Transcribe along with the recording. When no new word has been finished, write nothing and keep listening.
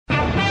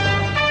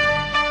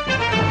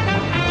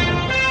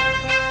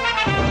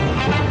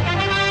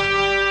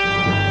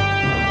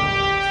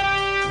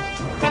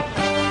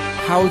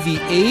how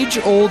the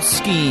age-old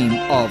scheme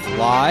of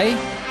lie,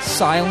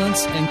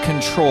 silence, and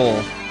control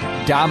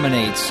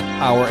dominates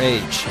our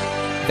age.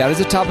 That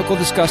is a topic we'll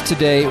discuss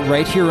today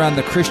right here on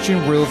the Christian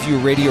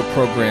Worldview radio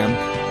program,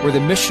 where the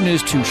mission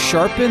is to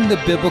sharpen the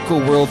biblical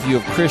worldview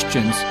of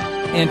Christians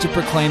and to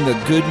proclaim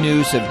the good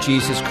news of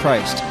Jesus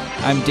Christ.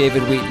 I'm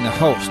David Wheaton, the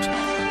host.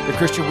 The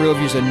Christian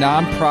Worldview is a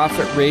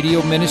non-profit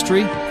radio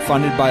ministry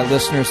funded by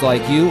listeners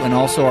like you and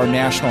also our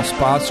national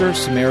sponsor,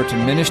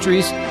 Samaritan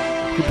Ministries,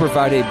 who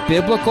provide a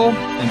biblical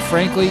and,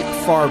 frankly,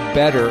 far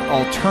better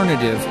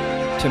alternative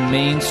to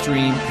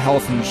mainstream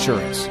health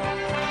insurance.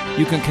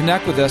 You can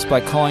connect with us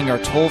by calling our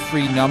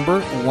toll-free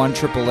number,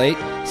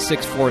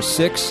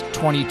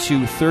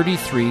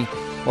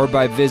 1-888-646-2233, or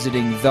by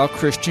visiting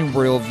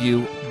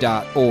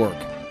thechristianworldview.org.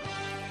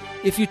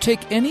 If you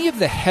take any of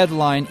the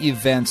headline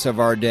events of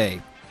our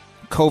day,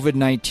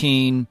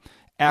 COVID-19,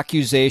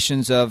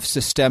 accusations of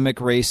systemic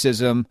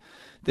racism,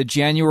 the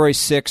January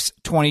 6,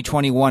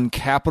 2021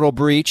 Capitol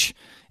breach,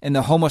 and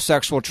the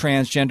homosexual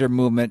transgender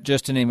movement,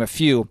 just to name a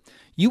few,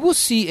 you will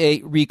see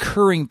a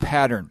recurring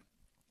pattern.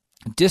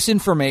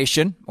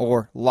 Disinformation,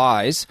 or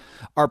lies,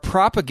 are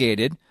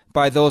propagated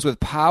by those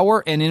with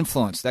power and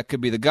influence. That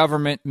could be the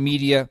government,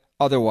 media,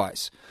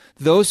 otherwise.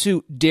 Those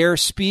who dare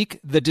speak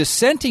the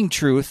dissenting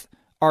truth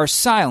are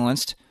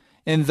silenced,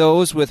 and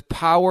those with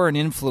power and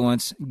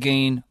influence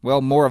gain,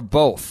 well, more of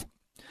both.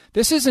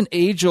 This is an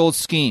age-old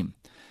scheme.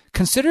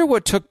 Consider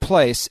what took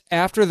place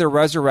after the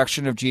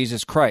resurrection of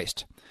Jesus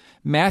Christ.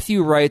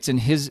 Matthew writes in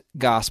his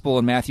gospel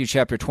in Matthew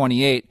chapter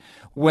 28,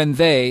 when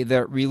they,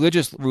 the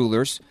religious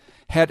rulers,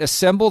 had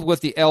assembled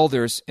with the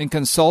elders and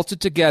consulted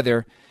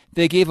together,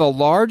 they gave a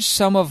large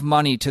sum of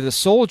money to the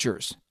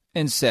soldiers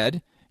and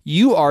said,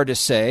 "You are to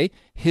say,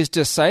 his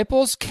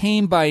disciples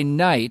came by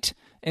night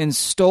and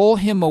stole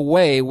him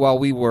away while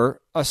we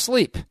were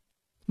asleep."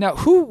 Now,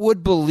 who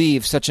would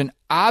believe such an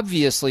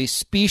obviously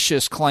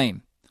specious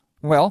claim?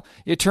 Well,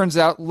 it turns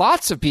out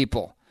lots of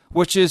people,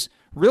 which is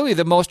really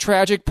the most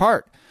tragic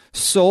part.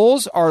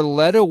 Souls are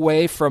led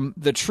away from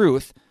the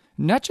truth,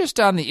 not just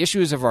on the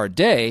issues of our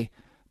day,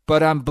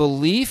 but on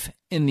belief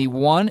in the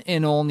one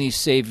and only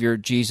Savior,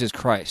 Jesus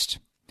Christ.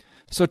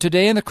 So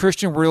today in the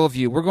Christian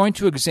Worldview, we're going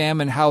to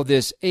examine how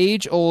this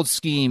age-old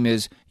scheme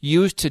is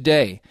used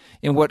today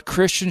and what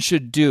Christians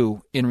should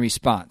do in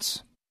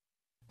response.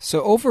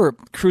 So over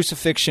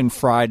Crucifixion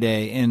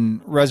Friday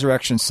and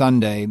Resurrection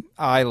Sunday,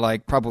 I,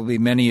 like probably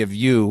many of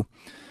you,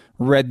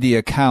 read the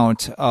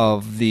account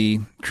of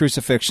the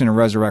crucifixion and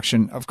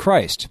resurrection of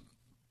Christ.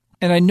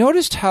 And I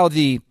noticed how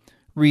the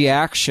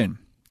reaction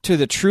to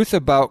the truth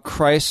about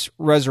Christ's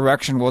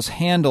resurrection was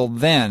handled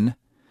then,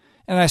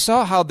 and I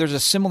saw how there's a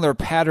similar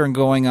pattern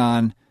going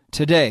on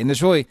today. And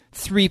there's really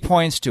 3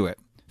 points to it.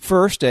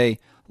 First, a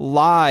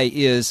lie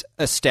is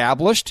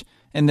established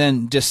and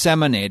then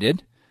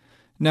disseminated.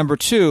 Number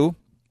 2,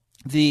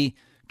 the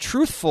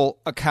truthful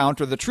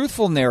account or the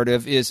truthful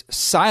narrative is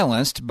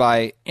silenced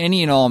by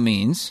any and all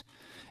means.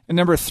 And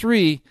number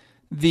 3,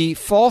 the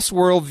false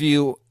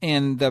worldview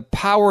and the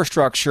power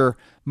structure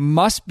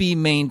must be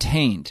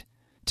maintained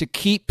to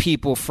keep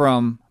people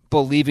from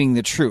believing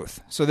the truth.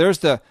 So there's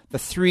the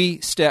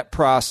 3-step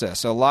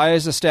process. A lie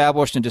is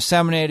established and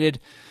disseminated,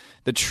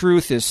 the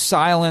truth is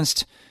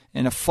silenced,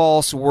 and a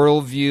false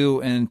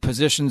worldview and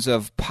positions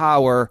of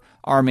power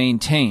are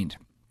maintained.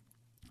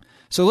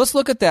 So let's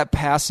look at that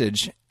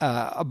passage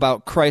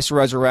about Christ's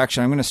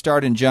resurrection. I'm going to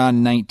start in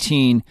John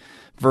 19,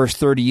 verse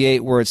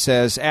 38, where it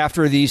says,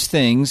 "After these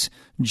things,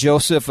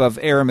 Joseph of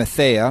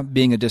Arimathea,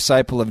 being a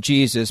disciple of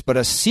Jesus, but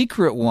a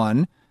secret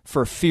one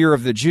for fear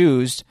of the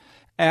Jews,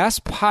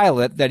 asked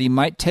Pilate that he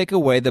might take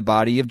away the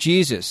body of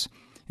Jesus.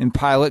 And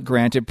Pilate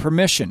granted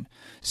permission.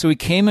 So he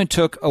came and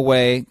took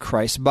away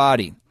Christ's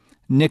body.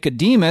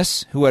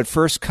 Nicodemus, who had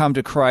first come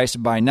to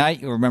Christ by night,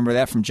 you'll remember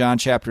that from John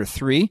chapter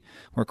 3,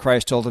 where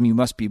Christ told him, you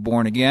must be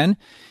born again.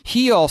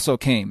 He also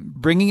came,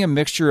 bringing a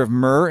mixture of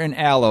myrrh and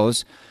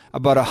aloes,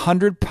 about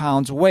 100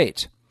 pounds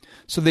weight.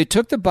 So they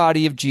took the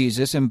body of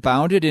Jesus and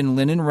bound it in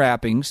linen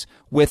wrappings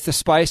with the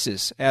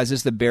spices, as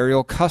is the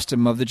burial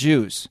custom of the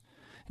Jews.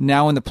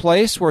 Now in the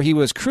place where he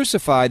was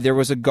crucified there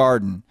was a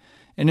garden,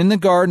 and in the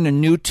garden a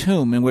new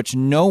tomb in which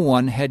no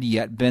one had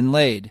yet been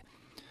laid.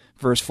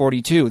 Verse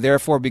 42,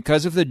 therefore,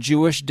 because of the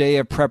Jewish day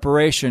of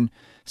preparation,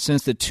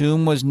 since the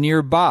tomb was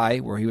nearby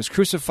where he was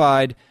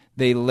crucified,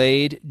 they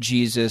laid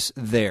Jesus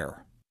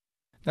there.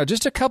 Now,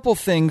 just a couple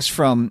things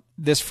from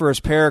this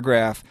first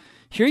paragraph.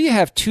 Here you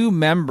have two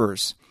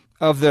members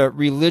of the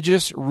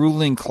religious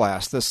ruling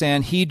class, the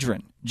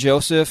Sanhedrin,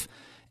 Joseph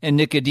and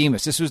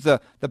Nicodemus. This was the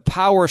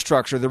power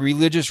structure, the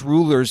religious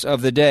rulers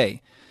of the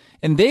day.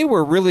 And they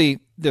were really,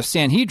 the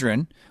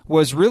Sanhedrin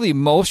was really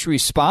most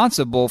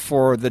responsible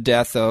for the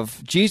death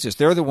of Jesus.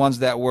 They're the ones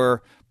that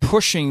were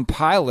pushing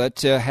Pilate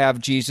to have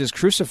Jesus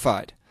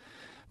crucified.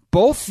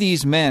 Both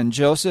these men,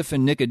 Joseph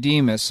and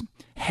Nicodemus,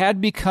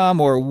 had become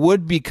or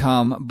would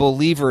become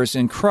believers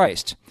in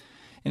Christ.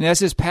 And as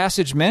this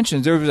passage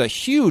mentions, there was a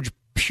huge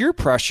peer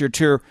pressure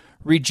to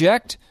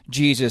reject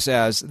Jesus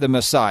as the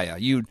Messiah.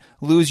 You'd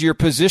lose your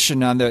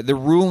position on the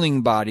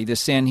ruling body, the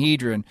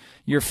Sanhedrin.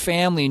 Your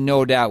family,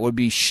 no doubt, would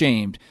be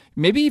shamed.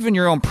 Maybe even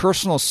your own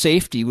personal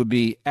safety would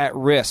be at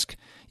risk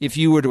if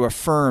you were to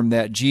affirm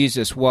that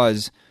Jesus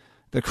was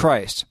the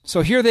Christ.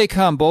 So here they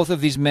come, both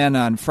of these men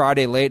on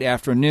Friday late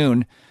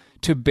afternoon,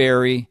 to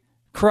bury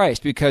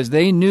Christ, because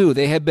they knew,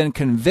 they had been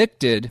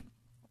convicted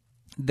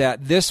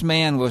that this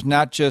man was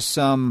not just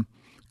some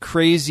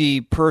crazy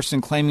person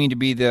claiming to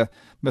be the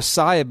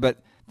Messiah,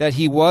 but that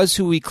he was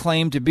who he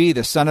claimed to be,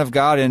 the Son of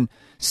God and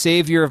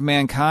Savior of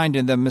mankind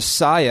and the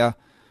Messiah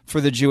for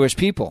the Jewish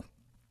people.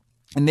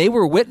 And they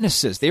were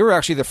witnesses. They were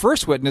actually the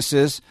first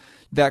witnesses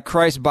that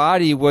Christ's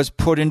body was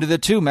put into the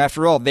tomb.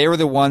 After all, they were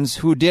the ones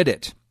who did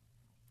it.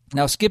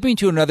 Now, skipping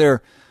to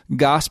another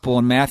gospel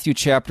in Matthew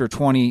chapter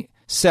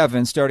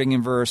 27, starting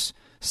in verse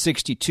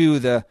 62,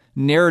 the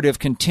narrative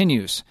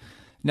continues.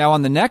 Now,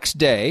 on the next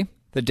day,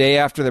 the day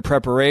after the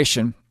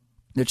preparation,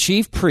 the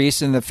chief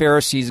priests and the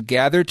Pharisees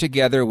gathered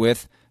together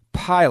with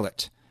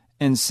Pilate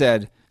and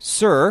said,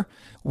 "Sir,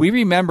 we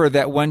remember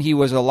that when he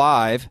was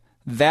alive,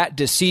 that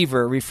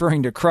deceiver,"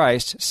 referring to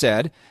Christ,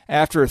 said,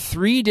 "After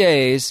 3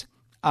 days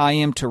I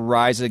am to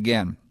rise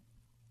again.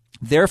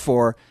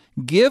 Therefore,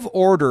 give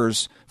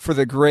orders for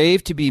the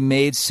grave to be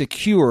made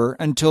secure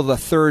until the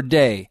 3rd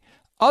day.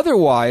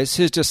 Otherwise,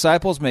 his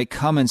disciples may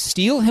come and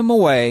steal him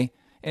away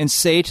and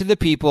say to the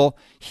people,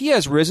 'He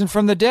has risen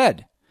from the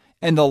dead.'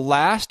 And the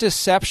last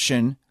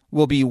deception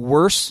will be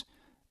worse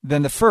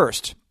than the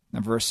first." Now,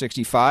 verse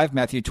 65,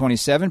 Matthew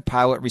 27,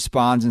 Pilate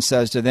responds and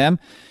says to them,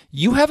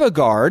 "You have a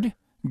guard.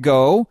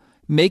 Go,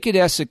 make it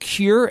as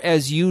secure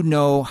as you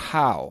know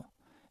how."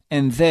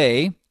 And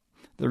they,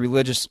 the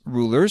religious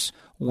rulers,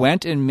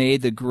 went and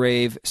made the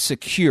grave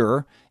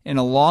secure, and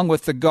along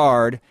with the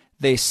guard,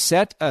 they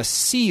set a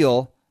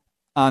seal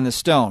on the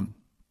stone.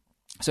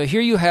 So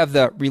here you have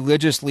the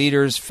religious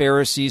leaders,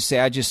 Pharisees,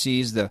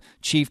 Sadducees, the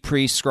chief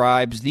priests,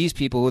 scribes, these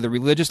people who are the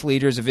religious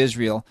leaders of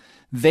Israel.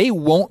 They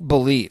won't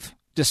believe.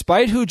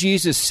 Despite who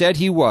Jesus said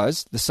he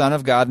was, the Son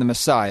of God, the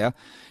Messiah,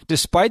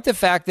 despite the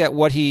fact that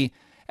what he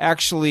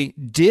actually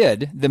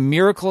did, the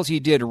miracles he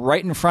did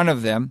right in front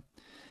of them,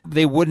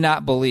 they would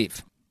not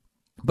believe.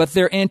 But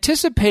they're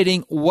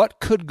anticipating what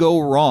could go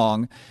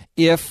wrong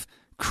if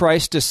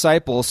Christ's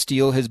disciples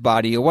steal his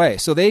body away.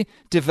 So they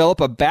develop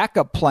a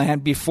backup plan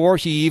before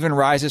he even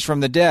rises from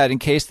the dead in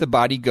case the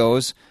body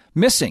goes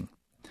missing.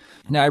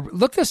 Now, I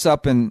looked this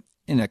up in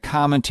a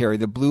commentary,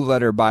 the Blue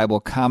Letter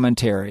Bible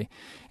commentary,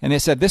 and they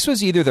said this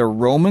was either the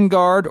Roman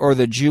Guard or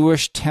the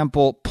Jewish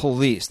Temple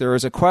Police. There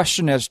was a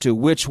question as to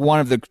which one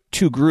of the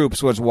two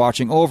groups was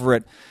watching over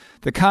it.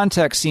 The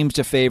context seems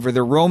to favor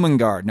the Roman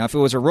Guard. Now, if it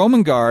was a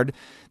Roman Guard,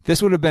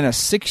 this would have been a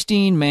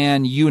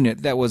 16-man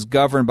unit that was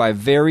governed by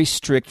very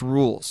strict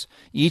rules.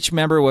 Each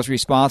member was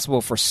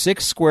responsible for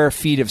 6 square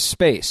feet of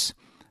space.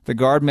 The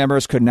guard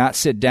members could not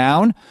sit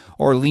down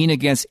or lean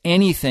against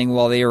anything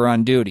while they were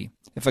on duty.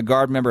 If a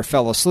guard member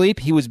fell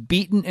asleep, he was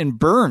beaten and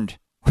burned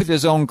with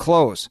his own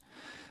clothes.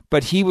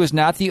 But he was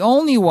not the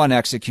only one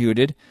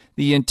executed.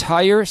 The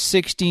entire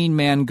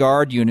 16-man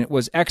guard unit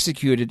was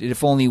executed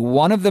if only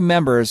one of the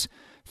members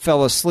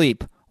fell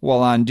asleep while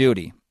on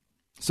duty.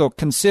 So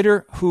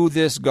consider who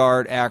this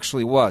guard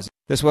actually was.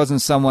 This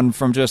wasn't someone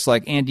from just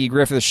like Andy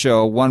Griffith's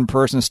show, one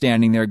person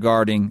standing there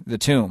guarding the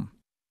tomb.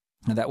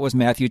 Now that was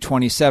Matthew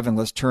 27.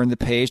 Let's turn the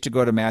page to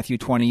go to Matthew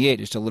 28.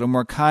 Just a little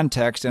more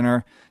context in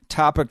our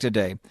topic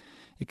today.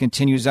 It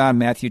continues on,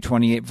 Matthew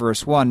 28,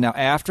 verse 1. Now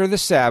after the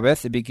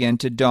Sabbath, it began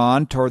to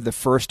dawn toward the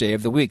first day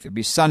of the week. That'd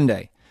be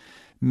Sunday.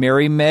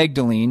 Mary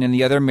Magdalene and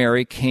the other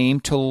Mary came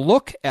to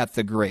look at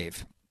the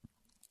grave.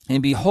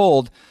 And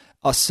behold,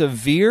 a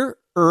severe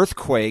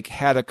earthquake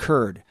had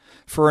occurred,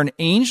 for an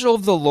angel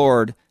of the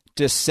Lord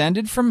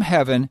descended from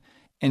heaven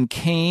and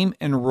came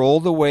and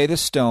rolled away the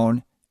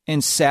stone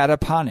and sat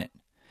upon it.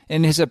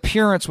 And his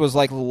appearance was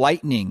like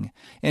lightning,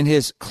 and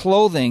his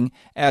clothing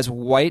as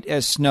white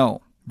as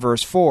snow.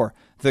 Verse 4,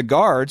 the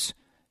guards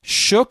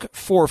shook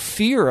for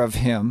fear of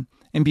him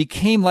and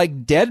became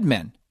like dead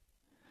men.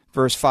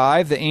 Verse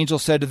 5, the angel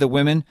said to the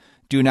women,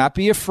 "Do not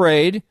be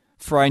afraid,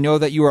 for I know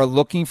that you are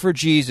looking for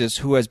Jesus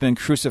who has been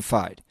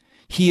crucified.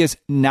 He is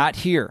not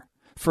here,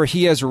 for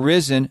he has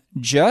risen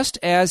just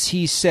as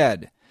he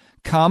said.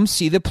 Come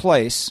see the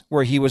place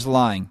where he was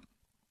lying."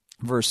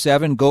 Verse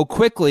 7, go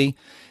quickly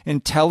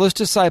and tell his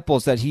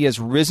disciples that he has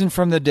risen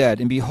from the dead,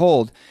 and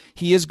behold,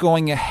 he is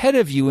going ahead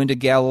of you into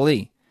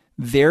Galilee.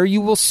 There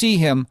you will see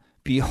him.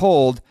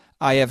 Behold,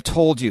 I have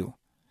told you.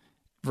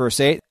 Verse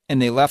 8,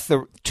 and they left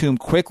the tomb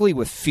quickly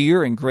with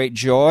fear and great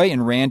joy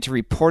and ran to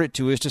report it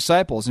to his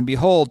disciples. And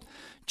behold,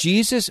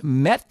 Jesus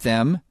met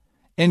them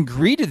and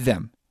greeted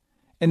them.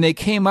 And they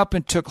came up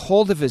and took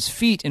hold of his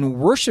feet and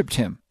worshipped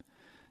him.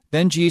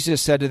 Then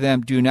Jesus said to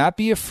them, "Do not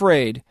be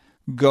afraid.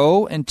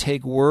 Go and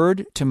take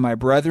word to my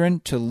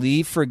brethren to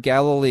leave for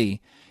Galilee,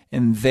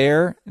 and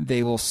there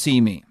they will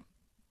see me."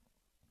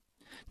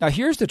 Now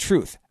here's the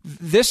truth.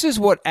 This is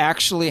what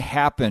actually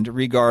happened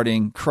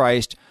regarding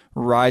Christ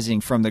rising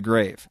from the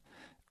grave.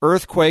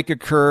 Earthquake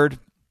occurred.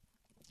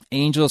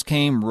 angels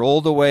came,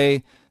 rolled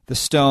away the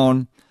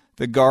stone.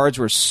 The guards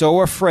were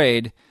so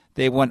afraid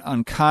they went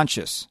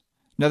unconscious.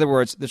 In other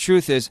words, the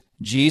truth is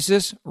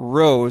Jesus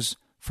rose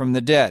from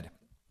the dead.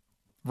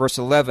 Verse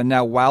 11,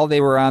 now while they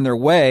were on their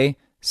way,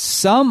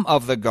 some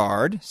of the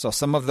guard, so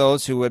some of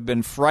those who had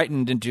been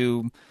frightened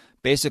into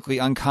basically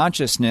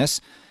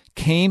unconsciousness,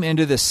 came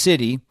into the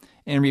city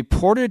and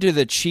reported to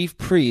the chief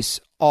priests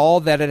all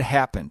that had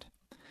happened.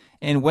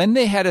 And when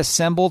they had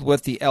assembled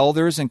with the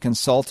elders and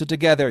consulted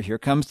together, here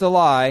comes the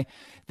lie,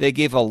 they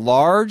gave a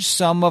large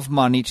sum of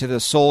money to the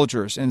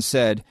soldiers and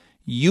said,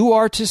 you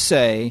are to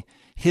say,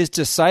 his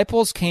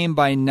disciples came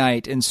by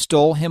night and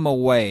stole him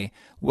away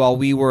while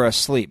we were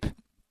asleep.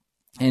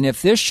 And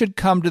if this should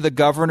come to the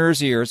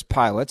governor's ears,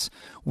 Pilate's,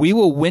 we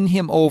will win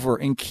him over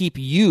and keep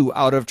you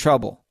out of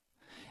trouble.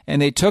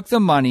 And they took the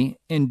money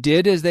and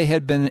did as they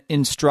had been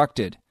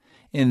instructed.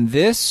 And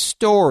this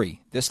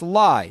story, this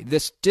lie,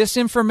 this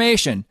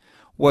disinformation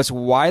was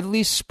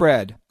widely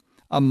spread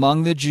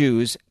among the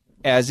Jews,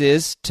 as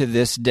is to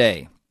this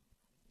day.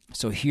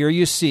 So here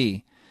you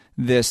see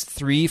this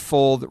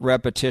threefold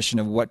repetition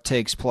of what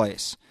takes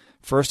place.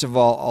 First of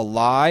all, a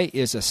lie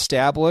is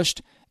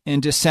established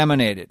and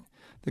disseminated.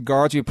 The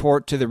guards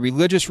report to the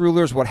religious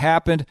rulers what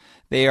happened.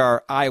 They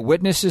are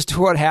eyewitnesses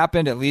to what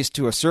happened, at least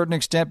to a certain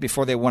extent,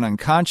 before they went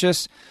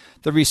unconscious.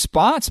 The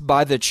response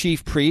by the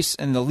chief priests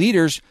and the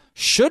leaders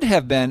should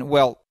have been,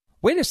 well,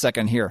 wait a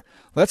second here.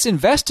 Let's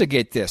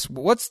investigate this.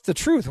 What's the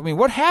truth? I mean,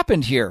 what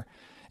happened here?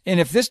 And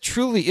if this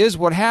truly is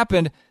what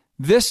happened,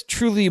 this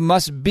truly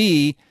must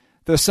be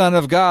the Son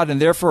of God,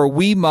 and therefore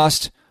we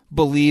must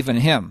believe in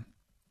him.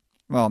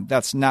 Well,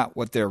 that's not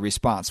what their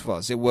response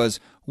was. It was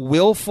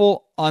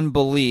willful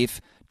unbelief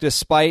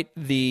despite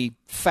the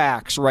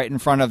facts right in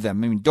front of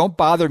them. I mean, don't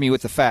bother me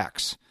with the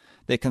facts.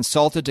 They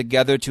consulted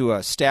together to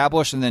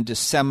establish and then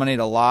disseminate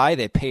a lie.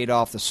 They paid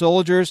off the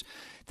soldiers.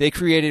 They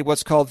created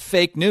what's called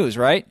fake news,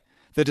 right?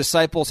 The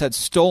disciples had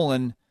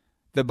stolen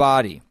the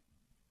body.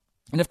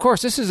 And of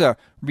course, this is a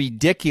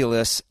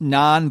ridiculous,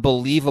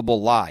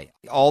 non-believable lie.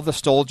 All the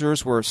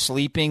soldiers were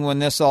sleeping when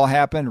this all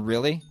happened,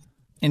 really?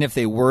 And if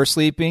they were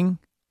sleeping,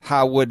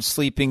 how would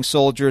sleeping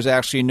soldiers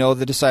actually know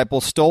the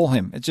disciples stole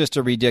him? It's just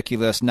a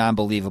ridiculous,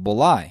 non-believable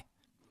lie.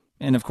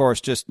 And of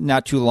course, just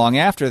not too long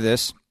after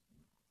this,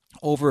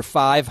 over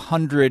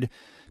 500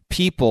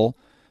 people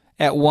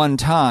at one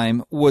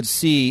time would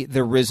see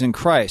the risen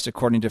Christ,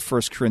 according to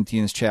 1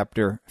 Corinthians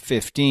chapter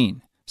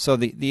 15. So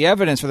the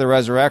evidence for the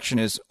resurrection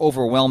is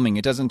overwhelming.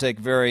 It doesn't take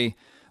a very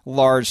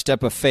large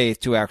step of faith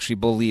to actually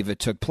believe it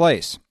took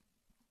place.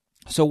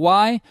 So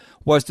why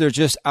was there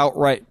just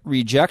outright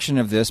rejection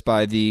of this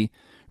by the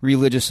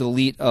religious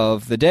elite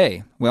of the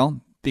day?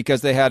 Well,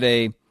 because they had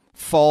a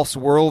false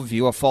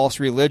worldview, a false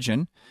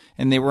religion,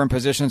 and they were in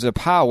positions of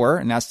power,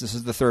 and this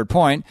is the third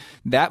point,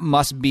 that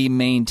must be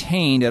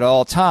maintained at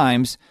all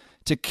times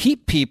to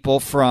keep people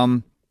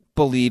from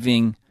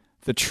believing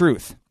the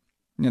truth.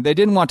 You know, they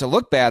didn't want to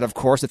look bad, of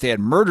course, if they had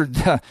murdered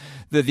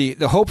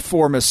the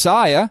hoped-for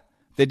Messiah.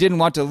 They didn't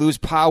want to lose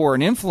power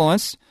and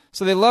influence,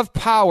 so they loved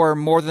power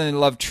more than they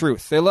loved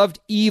truth. They loved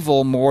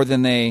evil more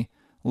than they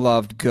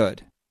loved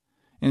good.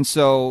 And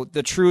so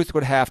the truth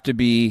would have to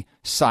be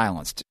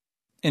silenced.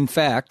 In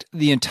fact,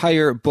 the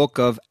entire book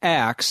of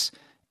Acts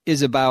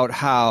is about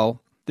how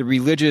the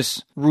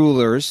religious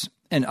rulers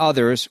and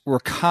others were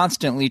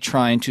constantly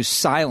trying to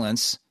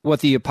silence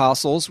what the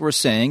apostles were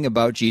saying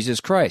about Jesus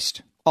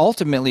Christ,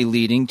 ultimately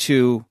leading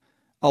to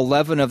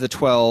 11 of the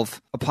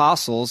 12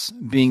 apostles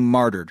being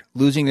martyred,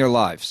 losing their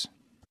lives.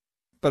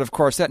 But of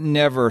course, that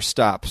never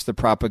stops the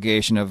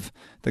propagation of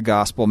the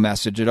gospel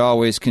message. It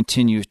always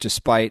continues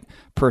despite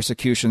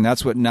persecution.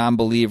 That's what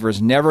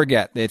non-believers never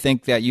get. They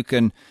think that you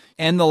can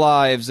end the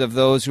lives of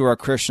those who are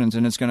Christians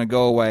and it's going to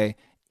go away.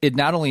 It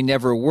not only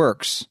never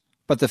works,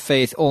 but the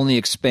faith only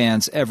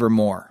expands ever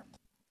more.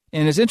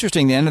 And it's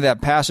interesting, the end of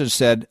that passage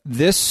said,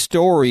 this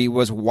story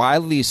was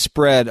widely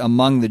spread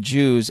among the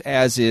Jews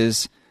as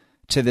is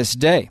to this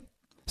day.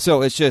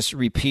 So it's just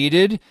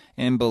repeated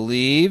and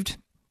believed.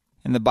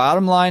 And the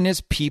bottom line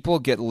is people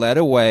get led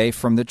away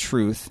from the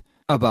truth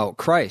about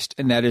Christ,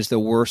 and that is the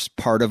worst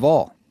part of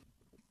all.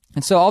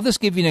 And so I'll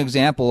just give you an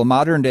example, a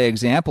modern-day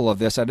example of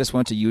this. I just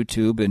went to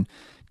YouTube and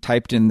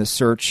typed in the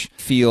search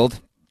field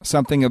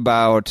something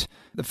about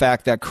the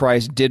fact that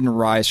Christ didn't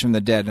rise from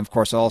the dead. And, of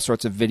course, all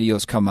sorts of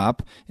videos come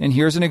up. And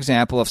here's an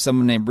example of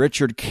someone named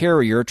Richard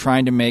Carrier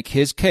trying to make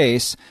his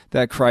case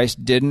that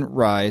Christ didn't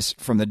rise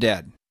from the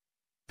dead.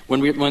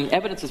 When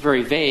evidence is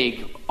very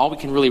vague, all we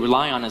can really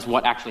rely on is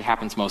what actually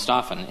happens most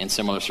often in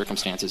similar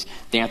circumstances.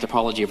 The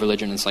anthropology of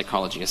religion and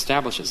psychology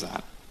establishes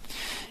that.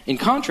 In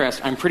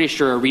contrast, I'm pretty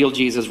sure a real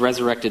Jesus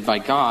resurrected by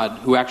God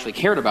who actually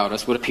cared about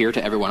us would appear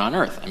to everyone on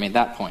earth. I made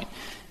that point.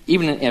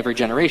 Even in every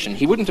generation.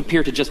 He wouldn't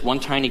appear to just one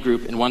tiny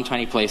group in one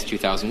tiny place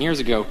 2,000 years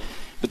ago,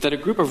 but that a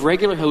group of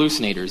regular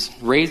hallucinators,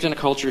 raised in a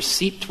culture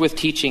seeped with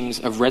teachings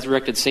of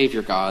resurrected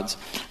Savior gods,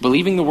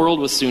 believing the world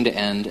was soon to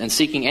end, and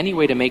seeking any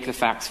way to make the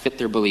facts fit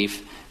their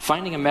belief,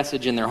 finding a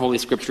message in their holy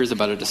scriptures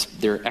about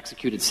their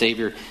executed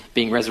Savior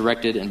being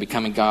resurrected and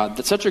becoming God,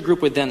 that such a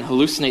group would then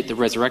hallucinate the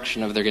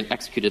resurrection of their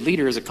executed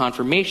leader as a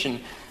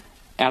confirmation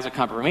of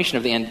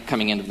the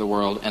coming end of the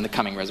world and the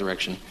coming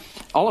resurrection.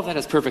 All of that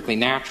is perfectly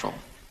natural.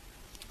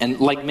 And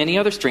like many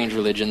other strange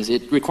religions,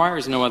 it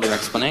requires no other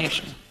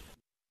explanation.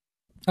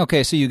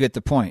 Okay, so you get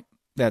the point.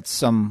 That's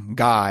some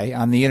guy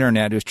on the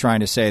internet who's trying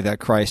to say that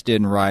Christ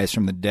didn't rise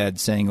from the dead,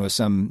 saying it was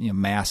some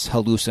mass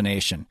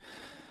hallucination.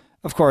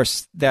 Of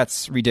course,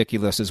 that's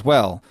ridiculous as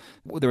well.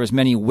 There was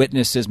many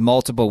witnesses,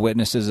 multiple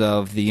witnesses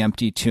of the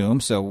empty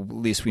tomb, so at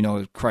least we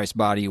know Christ's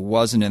body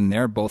wasn't in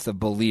there, both of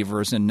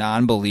believers and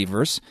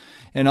non-believers.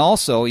 And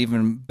also,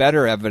 even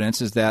better evidence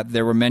is that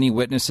there were many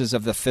witnesses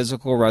of the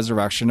physical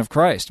resurrection of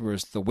Christ. There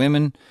was the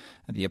women,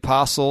 the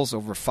apostles,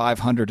 over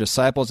 500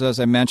 disciples, as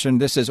I mentioned.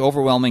 This is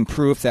overwhelming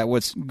proof that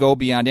would go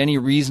beyond any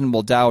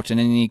reasonable doubt in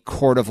any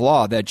court of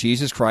law that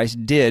Jesus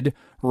Christ did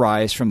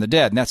rise from the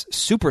dead. And that's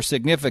super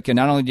significant.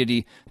 Not only did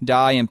he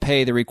die and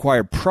pay the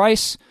required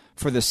price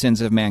for the sins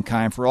of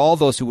mankind, for all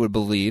those who would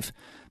believe,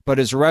 but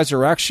his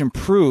resurrection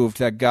proved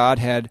that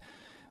God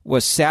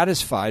was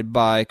satisfied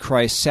by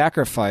Christ's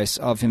sacrifice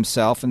of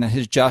himself and that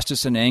his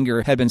justice and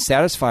anger had been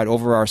satisfied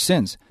over our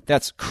sins.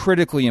 That's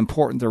critically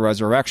important, the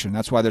resurrection.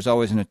 That's why there's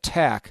always an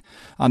attack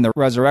on the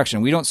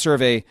resurrection. We don't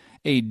serve a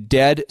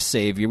dead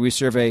Savior. We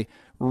serve a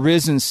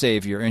risen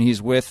Savior, and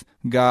he's with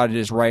God at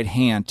his right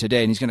hand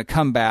today, and he's going to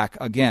come back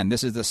again.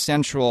 This is the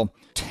central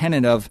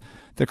tenet of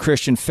the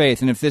Christian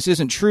faith. And if this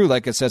isn't true,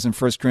 like it says in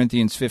 1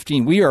 Corinthians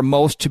 15, we are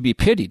most to be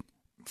pitied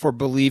for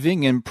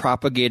believing and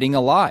propagating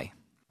a lie.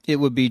 It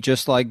would be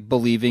just like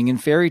believing in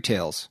fairy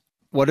tales.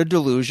 What a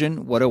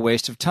delusion, what a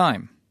waste of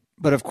time.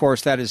 But of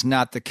course, that is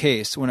not the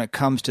case when it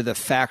comes to the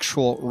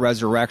factual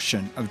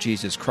resurrection of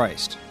Jesus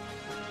Christ.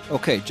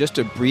 Okay, just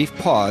a brief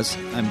pause.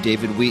 I'm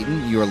David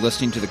Wheaton. You are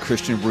listening to the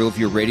Christian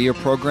Worldview radio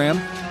program.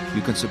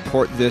 You can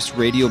support this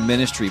radio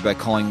ministry by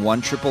calling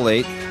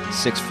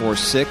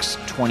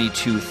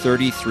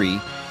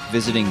 1-888-646-2233,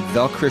 visiting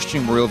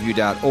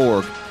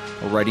thechristianworldview.org,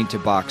 or writing to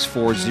Box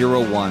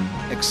 401,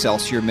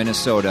 Excelsior,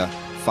 Minnesota,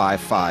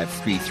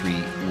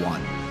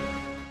 55331.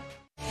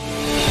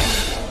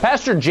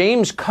 Pastor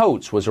James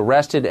Coates was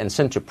arrested and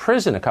sent to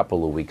prison a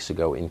couple of weeks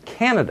ago in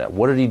Canada.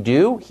 What did he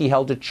do? He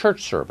held a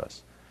church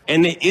service.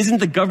 And it isn't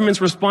the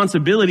government's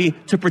responsibility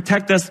to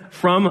protect us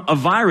from a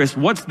virus.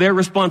 What's their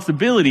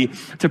responsibility?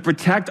 To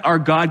protect our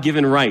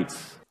God-given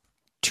rights.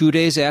 2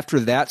 days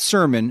after that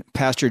sermon,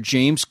 Pastor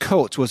James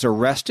Coates was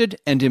arrested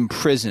and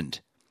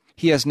imprisoned.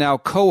 He has now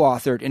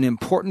co-authored an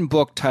important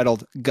book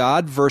titled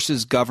God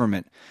versus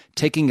Government,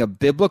 taking a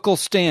biblical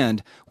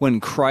stand when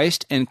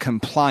Christ and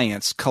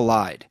compliance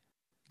collide.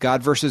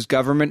 God versus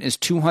Government is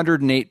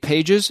 208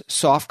 pages,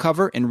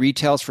 softcover, and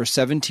retails for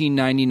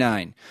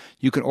 $17.99.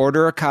 You can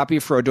order a copy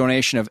for a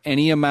donation of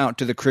any amount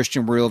to the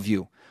Christian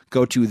Worldview.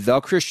 Go to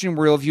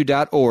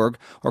thechristianworldview.org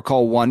or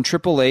call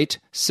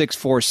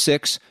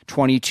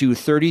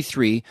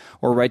 1-888-646-2233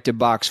 or write to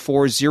Box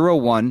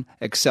 401,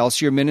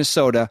 Excelsior,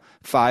 Minnesota,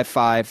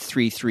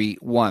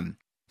 55331.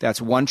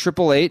 That's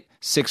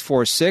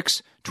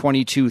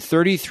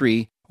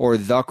 1-888-646-2233 or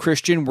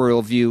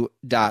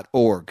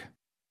thechristianworldview.org.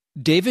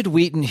 David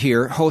Wheaton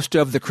here, host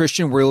of the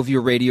Christian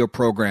Worldview radio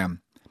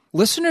program.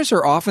 Listeners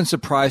are often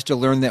surprised to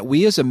learn that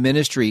we as a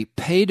ministry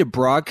pay to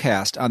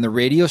broadcast on the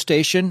radio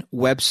station,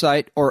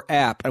 website, or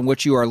app on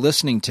which you are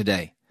listening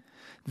today.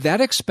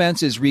 That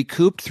expense is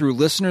recouped through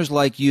listeners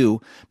like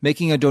you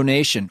making a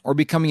donation or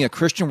becoming a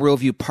Christian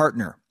Worldview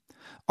partner.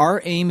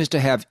 Our aim is to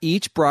have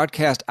each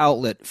broadcast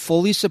outlet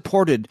fully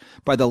supported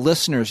by the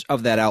listeners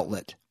of that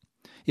outlet.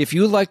 If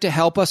you would like to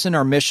help us in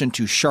our mission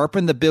to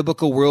sharpen the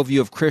biblical worldview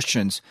of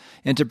Christians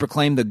and to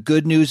proclaim the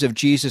good news of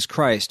Jesus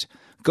Christ,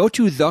 go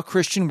to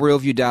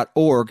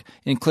thechristianworldview.org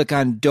and click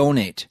on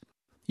Donate.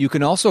 You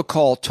can also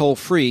call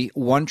toll-free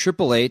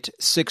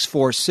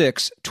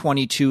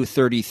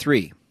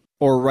 1-888-646-2233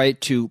 or write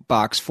to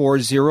Box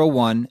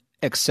 401,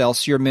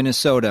 Excelsior,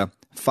 Minnesota,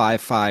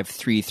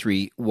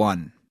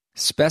 55331.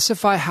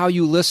 Specify how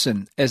you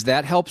listen, as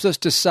that helps us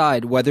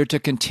decide whether to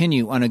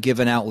continue on a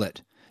given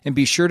outlet. And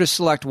be sure to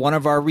select one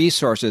of our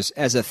resources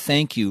as a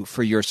thank you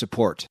for your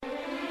support.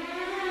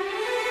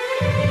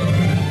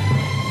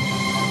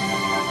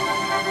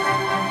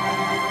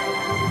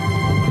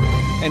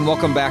 And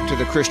welcome back to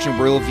the Christian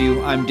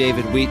Worldview. I'm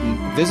David Wheaton.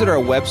 Visit our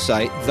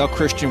website,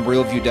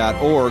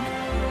 thechristianworldview.org,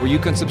 where you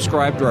can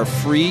subscribe to our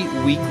free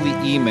weekly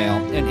email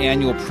and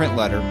annual print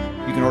letter.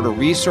 You can order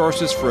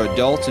resources for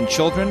adults and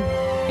children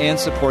and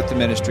support the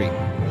ministry.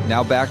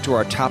 Now back to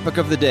our topic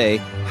of the day,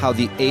 how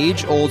the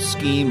age-old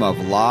scheme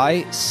of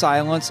lie,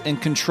 silence,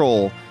 and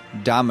control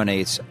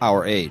dominates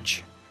our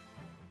age.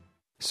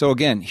 So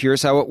again,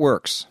 here's how it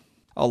works.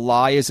 A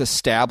lie is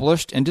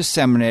established and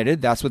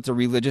disseminated. That's what the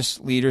religious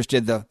leaders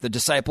did. The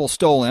disciples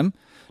stole him.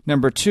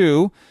 Number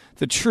two,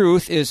 the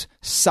truth is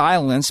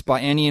silenced by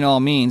any and all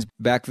means.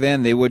 Back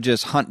then, they would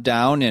just hunt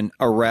down and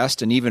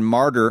arrest and even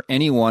martyr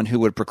anyone who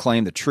would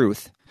proclaim the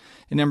truth.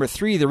 And number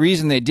three, the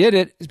reason they did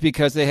it is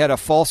because they had a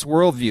false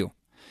worldview.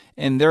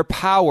 and their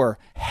power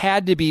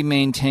had to be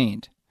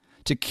maintained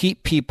to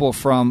keep people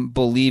from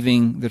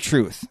believing the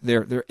truth.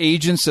 They're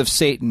agents of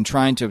Satan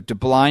trying to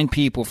blind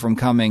people from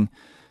coming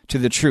to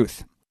the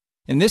truth.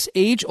 And this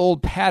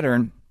age-old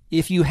pattern,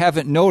 if you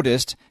haven't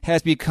noticed,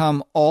 has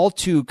become all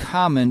too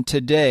common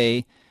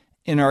today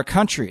in our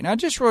country. And I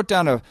just wrote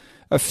down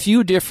a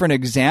few different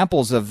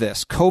examples of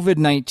this.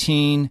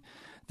 COVID-19,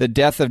 the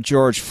death of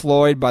George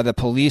Floyd by the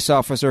police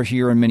officer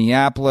here in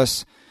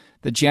Minneapolis,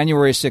 the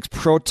January 6th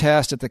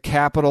protest at the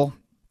Capitol,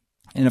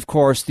 and of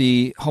course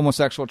the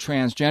homosexual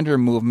transgender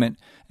movement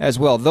as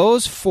well.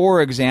 Those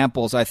four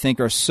examples, I think,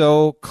 are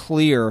so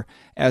clear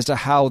as to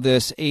how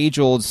this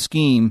age-old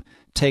scheme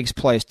takes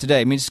place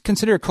today. I mean, just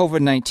consider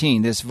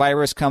COVID-19. This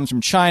virus comes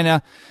from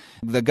China.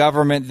 The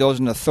government, those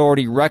in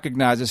authority,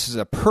 recognize this as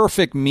a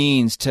perfect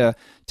means to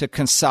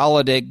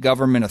consolidate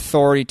government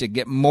authority, to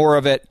get more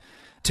of it,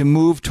 to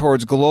move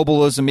towards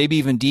globalism, maybe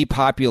even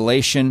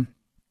depopulation.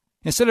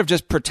 Instead of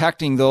just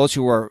protecting those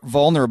who are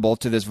vulnerable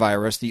to this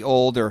virus, the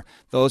old or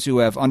those who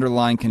have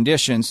underlying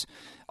conditions,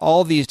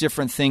 all these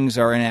different things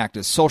are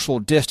enacted. Social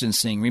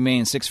distancing,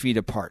 remain 6 feet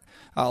apart.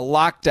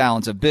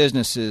 Lockdowns of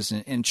businesses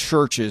and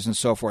churches and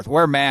so forth.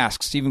 Wear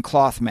masks, even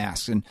cloth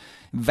masks, and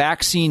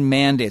vaccine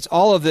mandates.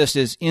 All of this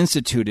is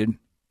instituted.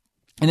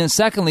 And then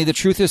secondly, the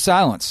truth is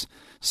silence.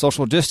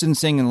 Social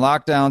distancing and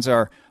lockdowns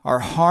are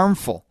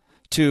harmful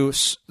to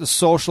the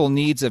social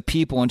needs of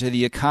people and to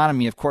the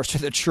economy, of course, to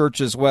the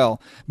church as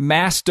well.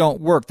 Masks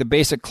don't work. The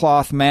basic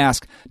cloth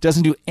mask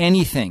doesn't do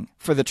anything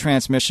for the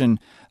transmission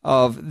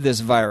of this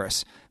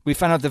virus. We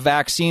found out the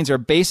vaccines are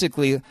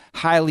basically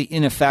highly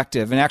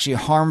ineffective and actually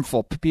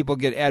harmful. People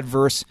get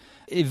adverse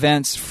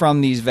events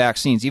from these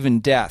vaccines, even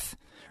death.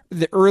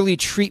 The early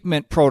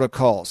treatment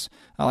protocols,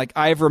 like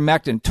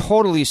ivermectin,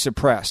 totally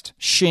suppressed,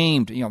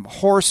 shamed,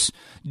 horse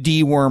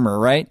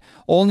dewormer, right?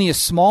 Only a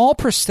small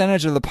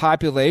percentage of the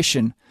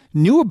population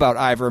knew about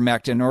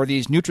ivermectin or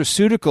these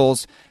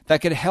nutraceuticals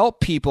that could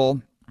help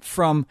people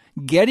from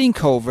getting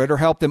COVID or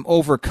help them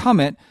overcome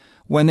it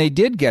when they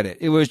did get it.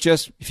 It was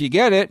just, if you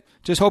get it,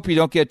 just hope you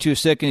don't get too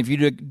sick. And if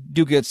you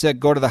do get sick,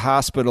 go to the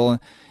hospital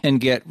and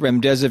get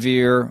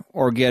remdesivir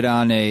or get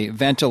on a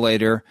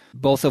ventilator,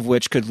 both of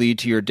which could lead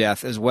to your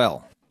death as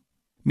well.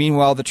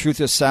 Meanwhile, the truth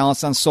is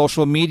silenced on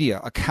social media.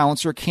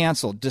 Accounts are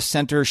canceled.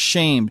 Dissenters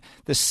shamed.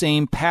 The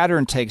same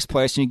pattern takes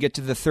place. And you get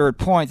to the third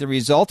point. The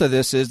result of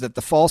this is that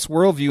the false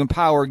worldview and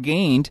power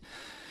gained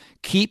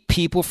keep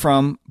people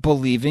from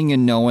believing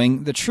and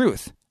knowing the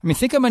truth. I mean,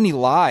 think how many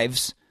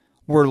lives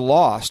were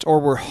lost or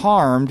were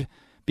harmed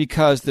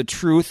because the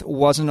truth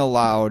wasn't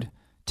allowed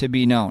to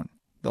be known.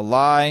 The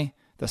lie,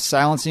 the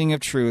silencing of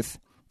truth,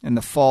 and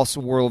the false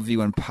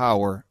worldview and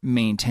power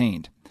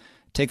maintained.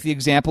 Take the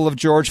example of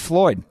George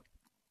Floyd.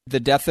 The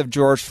death of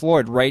George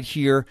Floyd right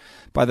here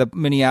by the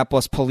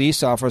Minneapolis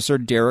police officer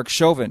Derek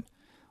Chauvin.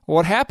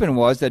 What happened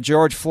was that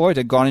George Floyd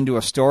had gone into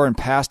a store and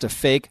passed a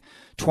fake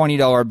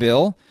 $20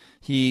 bill.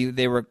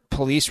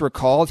 Police were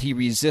called. He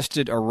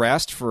resisted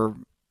arrest for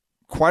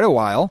quite a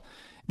while.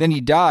 Then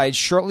he died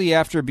shortly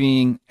after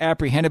being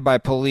apprehended by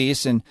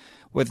police and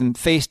with him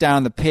face down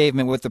on the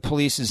pavement with the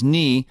police's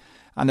knee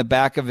on the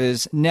back of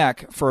his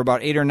neck for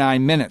about 8 or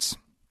 9 minutes.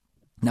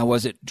 Now,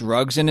 was it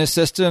drugs in his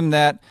system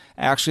that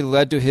actually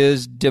led to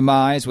his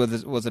demise?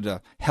 Was it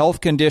a health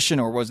condition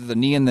or was it the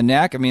knee in the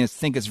neck? I mean, I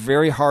think it's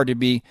very hard to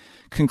be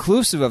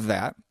conclusive of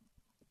that,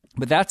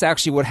 but that's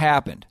actually what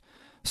happened.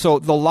 So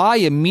the lie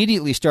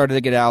immediately started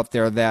to get out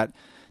there that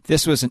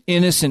this was an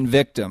innocent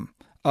victim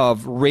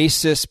of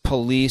racist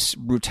police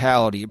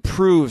brutality. It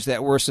proves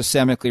that we're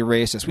systemically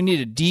racist. We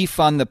need to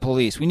defund the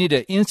police. We need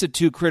to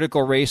institute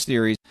critical race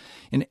theories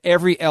in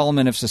every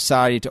element of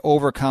society to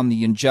overcome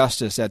the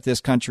injustice that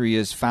this country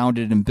is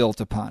founded and built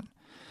upon.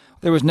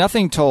 There was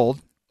nothing told,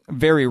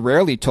 very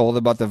rarely told,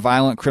 about the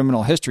violent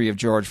criminal history of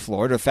George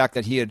Floyd, or the fact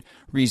that he had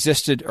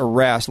resisted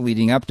arrest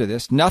leading up to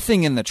this.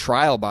 Nothing in the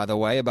trial, by the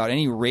way, about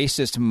any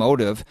racist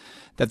motive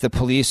that the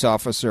police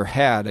officer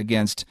had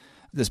against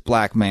this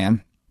black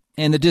man.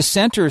 And the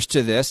dissenters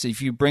to this,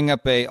 if you bring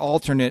up a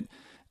alternate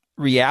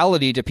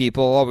reality to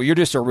people, oh, well, you're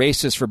just a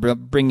racist for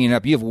bringing it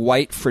up. You have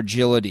white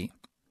fragility.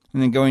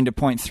 And then going to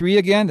point 3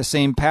 again, the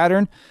same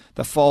pattern,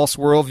 the false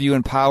worldview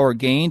and power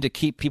gained to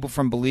keep people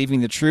from believing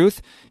the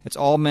truth. It's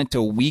all meant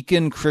to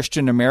weaken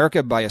Christian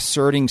America by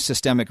asserting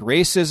systemic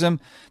racism.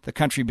 The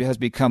country has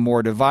become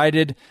more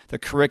divided. The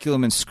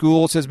curriculum in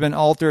schools has been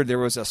altered. There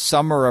was a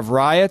summer of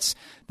riots.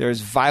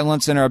 There's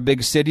violence in our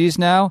big cities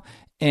now.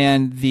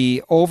 And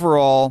the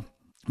overall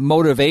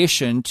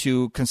motivation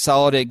to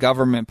consolidate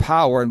government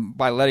power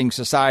by letting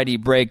society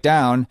break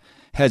down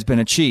has been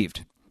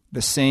achieved.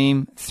 The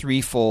same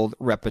threefold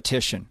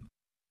repetition.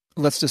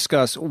 Let's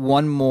discuss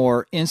one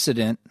more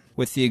incident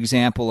with the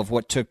example of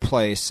what took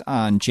place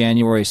on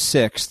January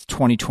 6th,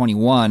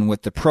 2021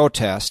 with the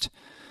protest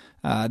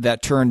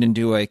that turned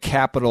into a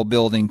Capitol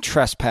building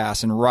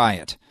trespass and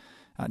riot.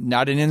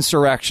 Not an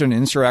insurrection.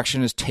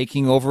 Insurrection is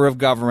taking over of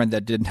government.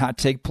 That did not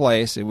take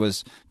place. It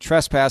was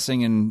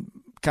trespassing and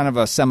kind of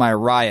a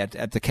semi-riot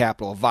at the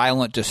Capitol,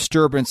 violent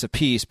disturbance of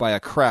peace by a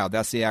crowd.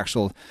 That's the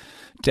actual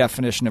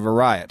definition of a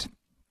riot.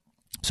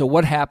 So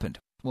what happened?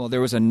 Well,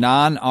 there was a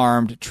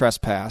non-armed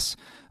trespass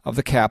of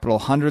the Capitol.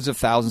 Hundreds of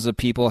thousands of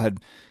people had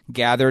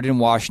gathered in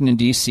Washington,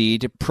 D.C.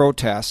 to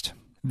protest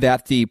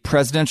that the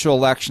presidential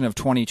election of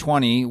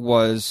 2020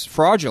 was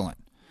fraudulent.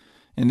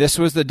 And this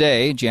was the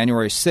day,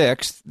 January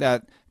 6th,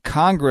 that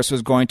Congress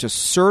was going to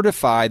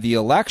certify the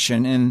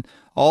election, and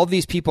all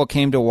these people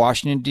came to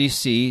Washington,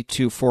 D.C.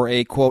 for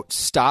a, quote,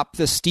 Stop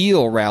the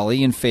Steal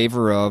rally in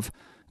favor of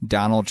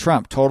Donald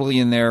Trump, totally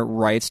in their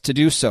rights to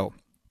do so.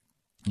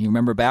 You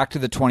remember back to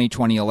the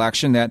 2020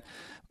 election that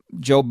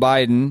Joe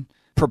Biden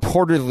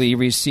purportedly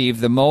received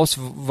the most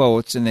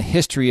votes in the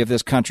history of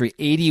this country,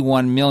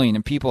 81 million.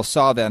 And people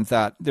saw that and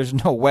thought, there's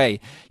no way.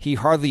 He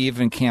hardly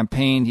even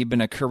campaigned. He'd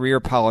been a career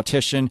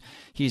politician.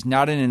 He's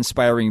not an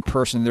inspiring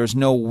person. There's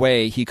no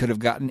way he could have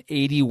gotten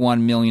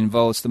 81 million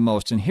votes, the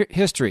most in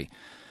history.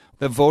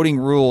 The voting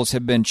rules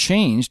have been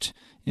changed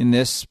in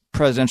this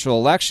presidential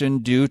election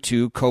due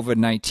to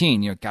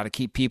COVID-19. You've got to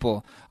keep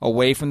people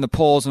away from the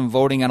polls and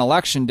voting on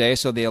election day,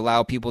 so they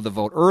allow people to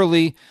vote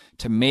early,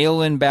 to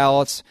mail in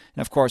ballots.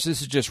 And of course,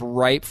 this is just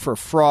ripe for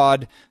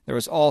fraud. There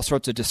was all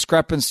sorts of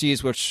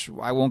discrepancies, which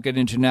I won't get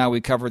into now.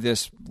 We covered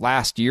this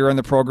last year in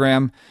the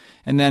program.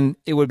 And then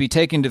it would be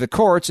taken to the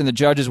courts, and the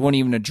judges wouldn't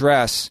even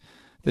address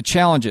the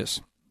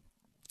challenges.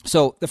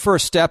 So the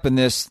first step in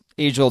this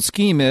age-old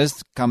scheme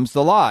comes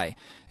the lie.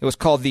 It was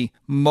called the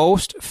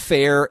most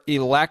fair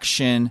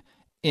election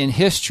in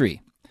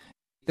history.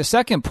 The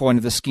second point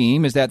of the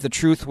scheme is that the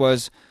truth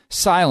was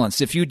silenced.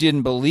 If you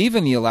didn't believe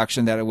in the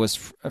election that it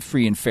was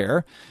free and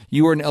fair,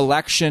 you were an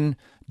election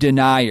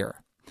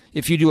denier.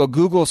 If you do a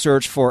Google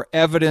search for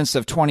evidence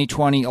of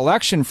 2020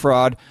 election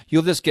fraud,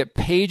 you'll just get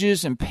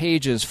pages and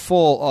pages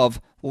full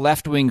of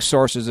left-wing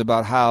sources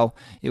about how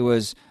it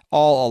was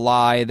all a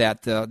lie,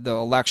 that the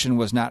election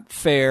was not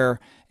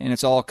fair, and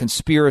it's all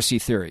conspiracy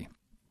theory.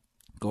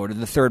 Go to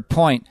the third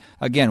point.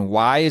 Again,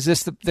 why is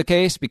this the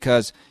case?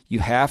 Because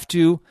you have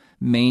to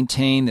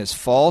maintain this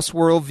false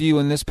worldview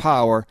and this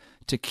power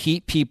to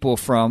keep people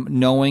from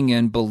knowing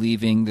and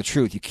believing the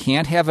truth. You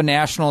can't have a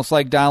nationalist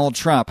like Donald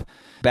Trump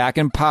back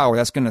in power.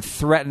 That's going to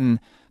threaten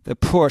the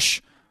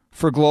push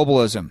for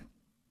globalism.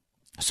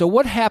 So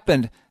what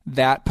happened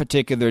that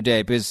particular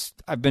day? Because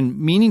I've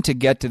been meaning to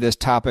get to this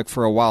topic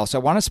for a while, so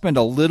I want to spend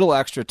a little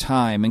extra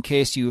time in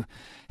case you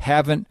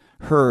haven't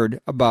heard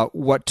about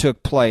what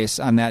took place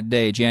on that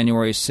day,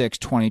 January 6,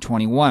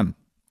 2021.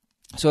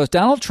 So as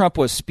Donald Trump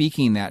was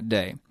speaking that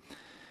day,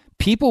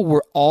 people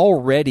were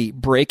already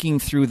breaking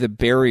through the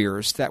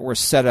barriers that were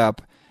set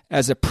up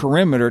as a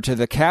perimeter to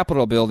the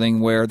Capitol building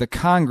where the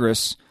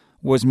Congress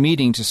was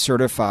meeting to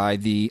certify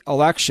the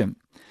election.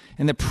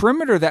 And the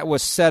perimeter that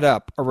was set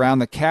up around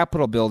the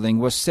Capitol building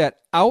was set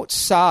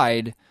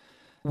outside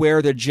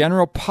where the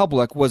general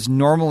public was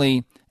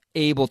normally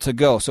able to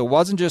go. So it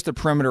wasn't just a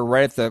perimeter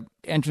right at the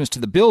entrance to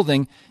the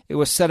building. It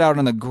was set out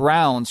on the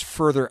grounds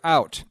further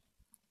out.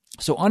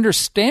 So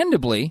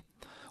understandably,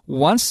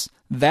 once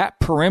that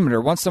perimeter,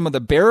 once some of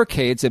the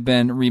barricades had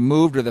been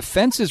removed or the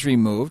fences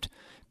removed,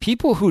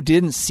 people who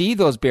didn't see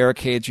those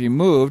barricades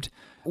removed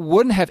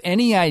wouldn't have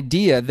any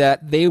idea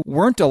that they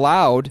weren't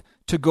allowed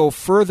to go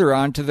further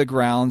onto the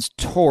grounds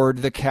toward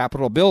the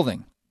Capitol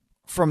building.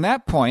 From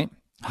that point,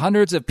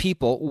 hundreds of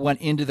people went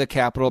into the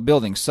Capitol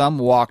building. Some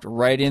walked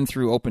right in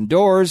through open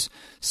doors,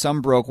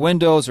 some broke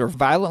windows or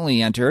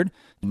violently entered.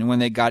 And when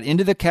they got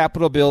into the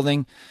Capitol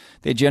building,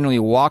 they generally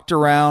walked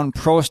around,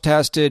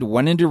 protested,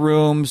 went into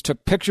rooms,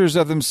 took pictures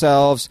of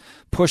themselves,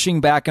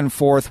 pushing back and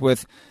forth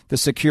with the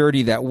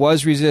security that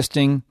was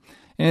resisting.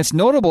 And it's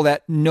notable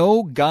that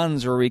no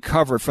guns were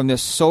recovered from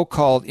this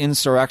so-called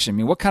insurrection. I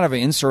mean, what kind of an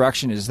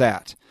insurrection is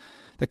that?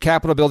 The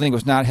Capitol building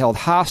was not held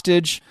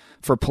hostage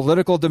for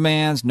political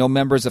demands. No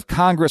members of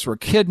Congress were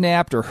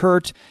kidnapped or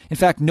hurt. In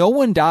fact, no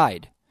one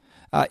died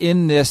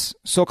in this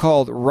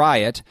so-called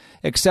riot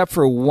except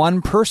for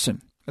one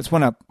person. That's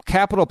when a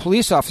Capitol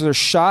police officer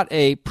shot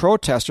a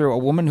protester, a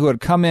woman who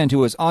had come in who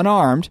was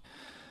unarmed,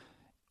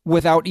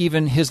 without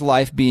even his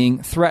life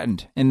being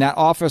threatened. And that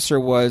officer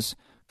was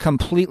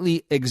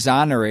completely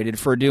exonerated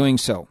for doing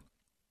so.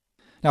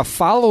 Now,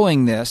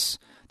 following this,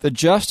 the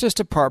Justice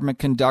Department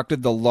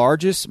conducted the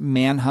largest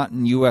manhunt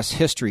in U.S.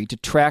 history to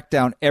track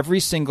down every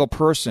single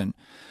person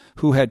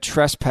who had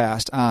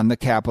trespassed on the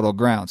Capitol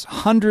grounds.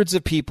 Hundreds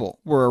of people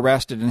were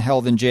arrested and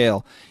held in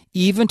jail.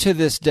 Even to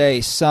this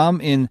day,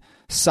 some in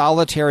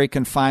solitary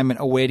confinement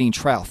awaiting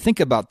trial. Think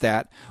about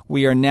that.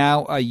 We are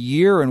now a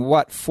year and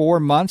 4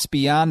 months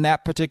beyond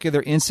that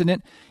particular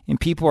incident, and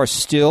people are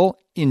still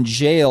in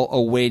jail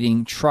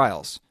awaiting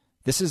trials.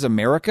 This is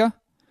America?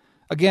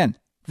 Again,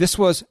 this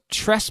was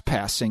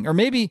trespassing, or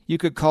maybe you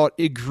could call it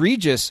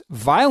egregious,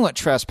 violent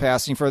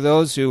trespassing for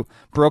those who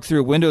broke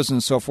through windows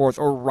and so forth,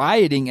 or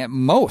rioting at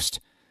most.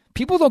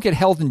 People don't get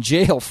held in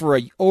jail for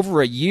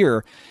over a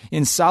year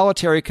in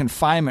solitary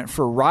confinement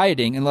for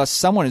rioting unless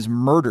someone is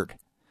murdered.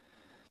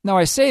 Now,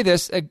 I say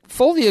this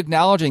fully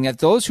acknowledging that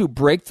those who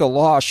break the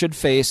law should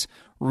face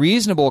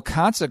reasonable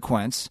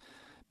consequence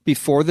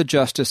before the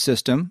justice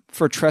system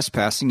for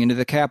trespassing into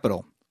the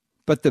Capitol.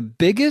 But the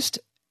biggest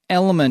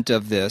element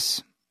of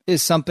this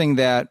is something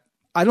that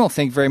I don't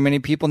think very many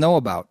people know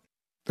about.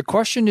 The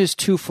question is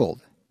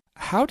twofold.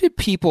 How did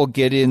people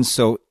get in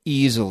so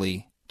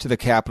easily to the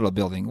Capitol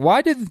building?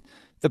 Why did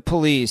the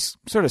police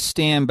sort of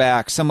stand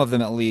back, some of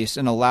them at least,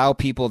 and allow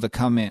people to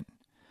come in?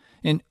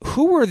 And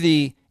who were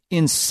the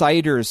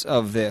inciters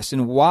of this,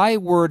 and why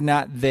were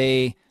not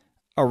they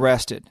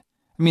arrested?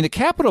 I mean, the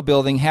Capitol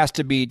building has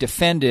to be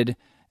defended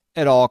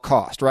at all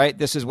cost, right?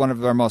 This is one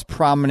of our most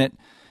prominent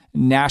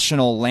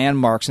national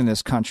landmarks in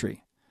this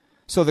country.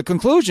 So the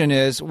conclusion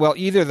is, well,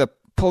 either the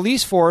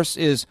police force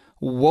is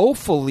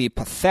woefully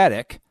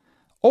pathetic,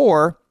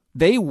 or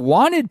they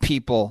wanted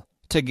people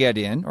to get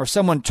in, or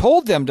someone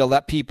told them to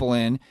let people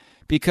in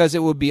because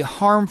it would be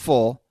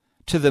harmful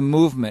to the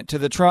movement, to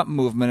the Trump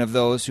movement of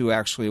those who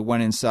actually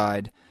went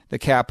inside the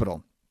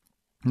Capitol.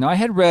 Now, I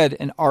had read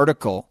an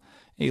article,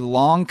 a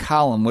long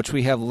column, which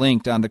we have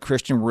linked on the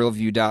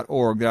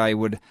ChristianWorldview.org, that I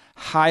would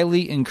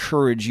highly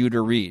encourage you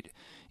to read.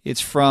 It's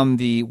from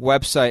the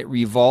website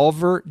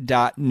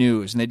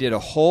revolver.news, and they did a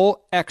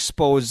whole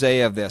expose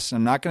of this.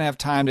 I'm not going to have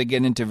time to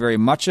get into very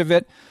much of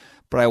it,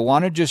 but I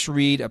want to just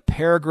read a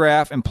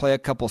paragraph and play a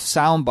couple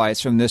sound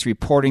bites from this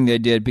reporting they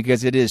did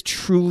because it is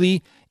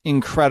truly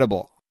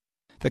incredible.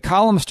 The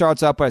column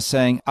starts out by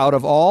saying, out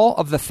of all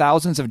of the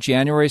thousands of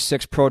January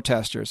 6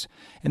 protesters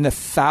and the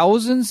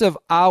thousands of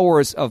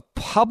hours of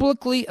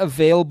publicly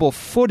available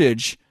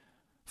footage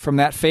from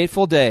that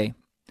fateful day,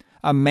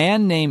 a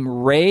man named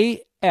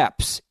Ray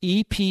Epps,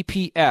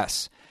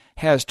 E-P-P-S,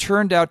 has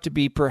turned out to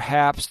be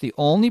perhaps the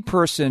only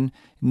person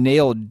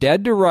nailed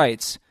dead to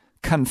rights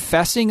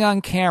confessing on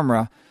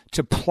camera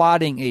to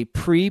plotting a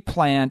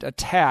pre-planned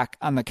attack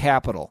on the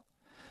Capitol.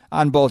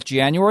 On both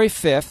January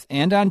 5th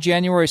and on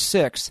January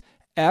 6th,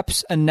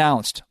 Epps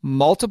announced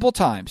multiple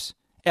times,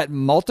 at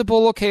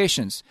multiple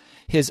locations,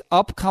 his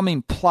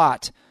upcoming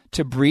plot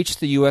to breach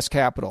the U.S.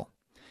 Capitol.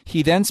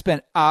 He then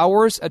spent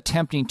hours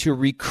attempting to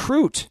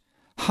recruit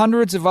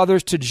hundreds of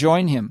others to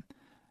join him.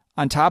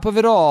 On top of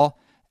it all,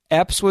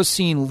 Epps was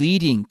seen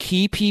leading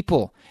key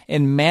people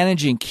and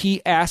managing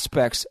key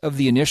aspects of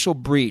the initial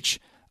breach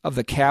of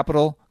the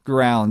Capitol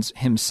grounds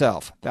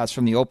himself. That's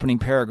from the opening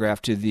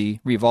paragraph to the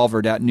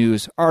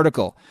Revolver.news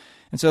article.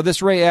 And so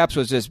this Ray Epps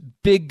was this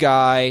big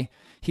guy.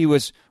 He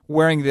was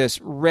wearing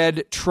this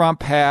red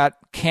Trump hat,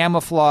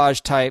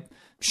 camouflage type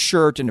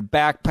shirt and a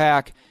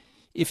backpack.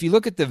 If you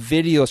look at the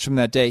videos from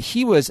that day,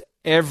 he was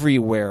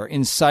everywhere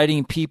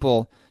inciting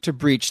people to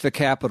breach the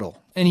Capitol.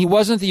 And he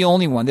wasn't the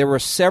only one. There were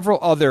several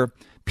other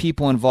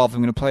people involved.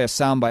 I'm going to play a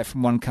soundbite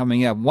from one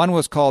coming up. One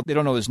was called, they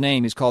don't know his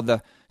name, he's called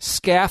the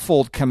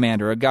Scaffold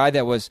Commander, a guy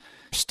that was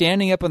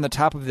standing up on the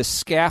top of this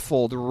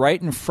scaffold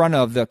right in front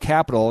of the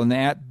Capitol. And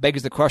that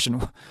begs the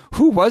question,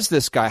 who was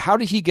this guy? How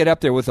did he get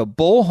up there with a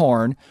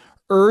bullhorn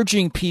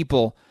urging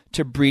people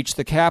to breach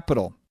the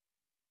Capitol?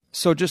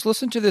 So just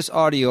listen to this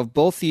audio of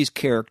both these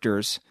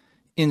characters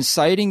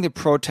inciting the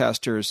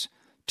protesters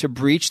to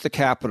breach the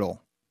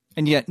Capitol,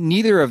 and yet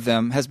neither of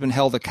them has been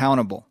held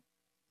accountable.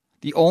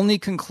 The only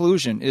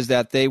conclusion is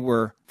that they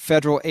were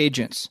federal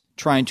agents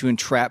trying to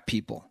entrap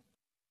people.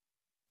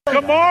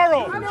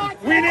 Tomorrow,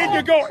 we need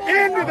to go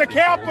into the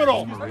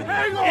Capitol.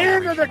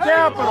 Into the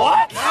Capitol.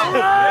 What? No!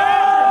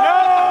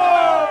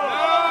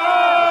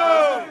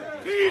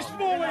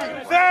 Peacefully.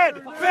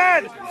 Fed.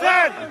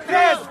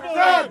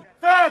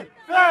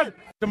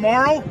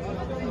 Tomorrow,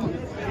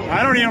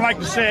 I don't even like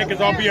to say it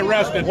because I'll be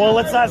arrested. Well,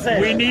 let's not say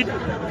it.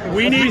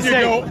 We need to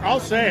go. I'll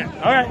say it.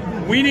 All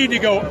right. We need to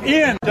go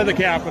into the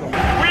Capitol. We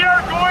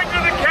are going to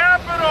the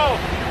Capitol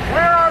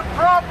where our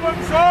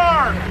problems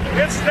are.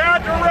 It's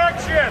that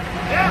direction.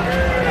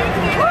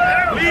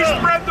 Yeah. Please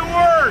spread the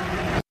word.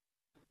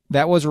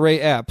 That was Ray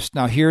Epps.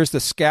 Now here's the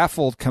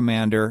Scaffold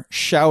Commander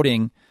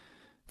shouting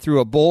through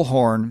a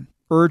bullhorn,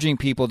 urging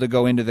people to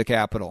go into the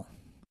Capitol.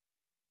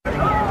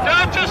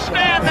 Don't just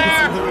stand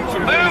there.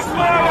 Move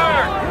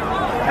forward.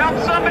 Help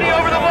somebody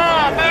over the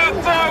wall.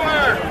 Move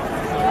forward.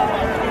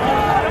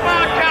 Come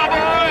on,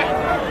 cowboy.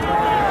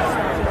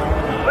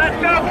 Let's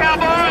go,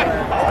 cowboy.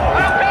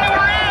 Okay,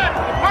 we're in.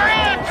 We're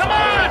in. Come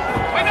on.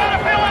 We got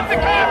to fill up the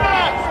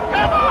Capitol.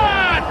 Come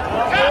on.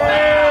 Come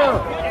now.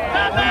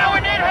 Come now. We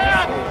need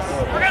help.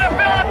 We're going to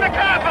fill up the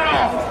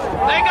Capitol.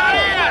 They got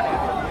in.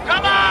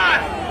 Come on.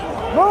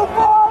 Move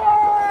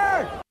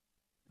forward.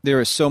 There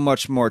is so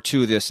much more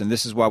to this, and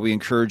this is why we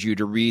encourage you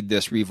to read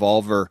this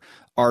Revolver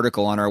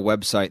article on our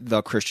website,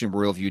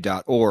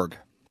 thechristianworldview.org.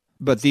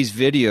 But these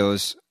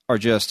videos are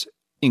just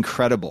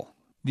incredible.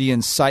 The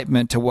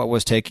incitement to what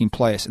was taking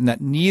place, and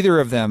that neither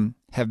of them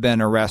have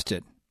been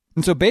arrested.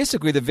 And so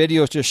basically the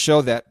videos just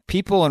show that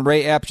people in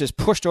Ray Epps just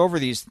pushed over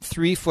these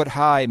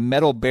 3-foot-high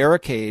metal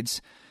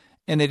barricades,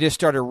 and they just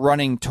started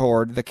running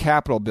toward the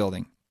Capitol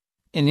building.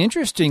 And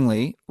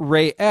interestingly,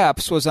 Ray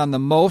Epps was on the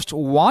most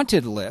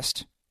wanted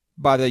list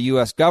by the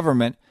U.S.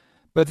 government,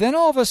 but then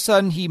all of a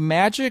sudden he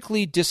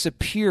magically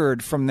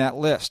disappeared from that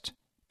list,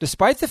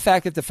 despite the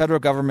fact that the federal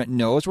government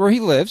knows where he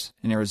lives,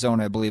 in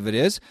Arizona I believe it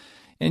is,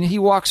 and he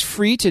walks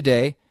free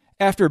today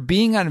after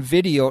being on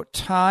video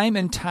time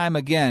and time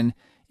again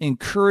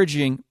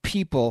encouraging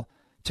people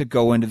to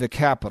go into the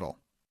Capitol.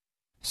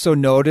 So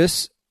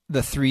notice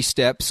the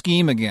three-step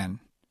scheme again.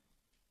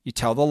 You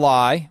tell the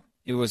lie.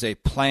 It was a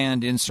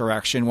planned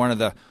insurrection, one of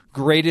the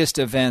greatest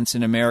events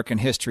in American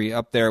history,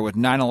 up there with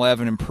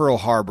 9/11 and Pearl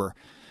Harbor.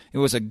 It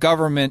was a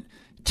government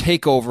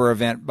takeover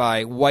event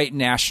by white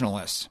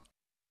nationalists.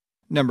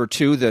 Number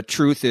two, the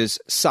truth is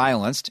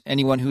silenced.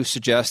 Anyone who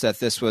suggests that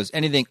this was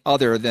anything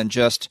other than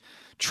just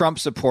Trump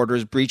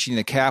supporters breaching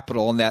the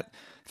Capitol and that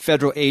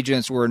federal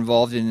agents were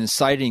involved in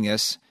inciting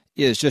us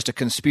is just a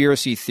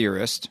conspiracy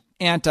theorist.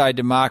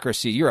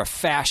 Anti-democracy. You're a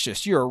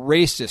fascist. You're a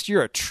racist.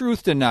 You're a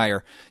truth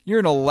denier. You're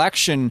an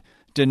election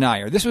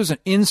denier. This was an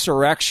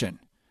insurrection.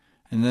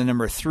 And then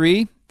number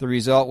three, the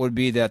result would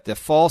be that the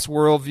false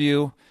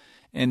worldview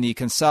and the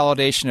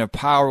consolidation of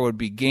power would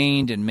be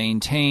gained and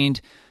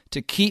maintained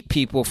to keep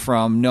people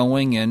from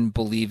knowing and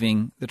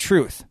believing the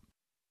truth.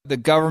 The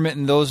government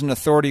and those in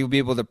authority would be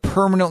able to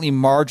permanently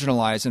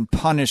marginalize and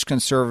punish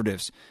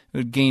conservatives. It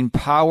would gain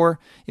power.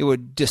 It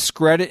would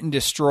discredit and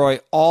destroy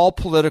all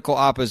political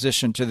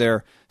opposition to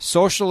their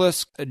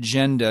socialist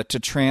agenda to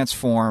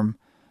transform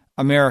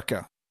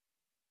America.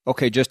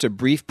 Okay, just a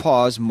brief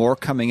pause. More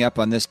coming up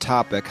on this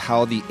topic,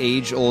 how the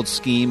age-old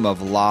scheme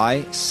of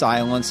lie,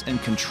 silence,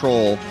 and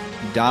control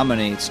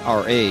dominates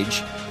our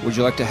age. Would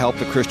you like to help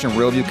the Christian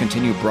Worldview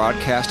continue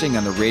broadcasting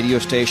on the radio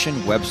station,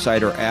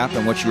 website, or app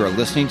in which you are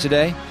listening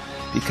today?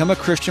 Become a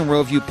Christian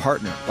Worldview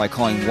partner by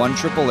calling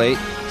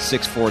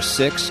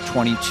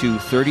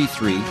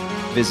 1-888-646-2233,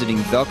 visiting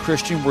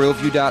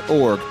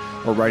thechristianworldview.org,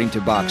 or writing to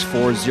Box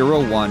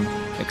 401,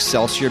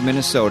 Excelsior,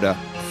 Minnesota,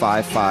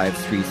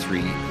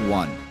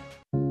 55331.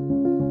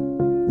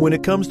 When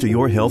it comes to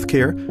your health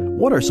care,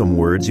 what are some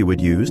words you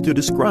would use to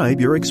describe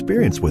your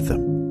experience with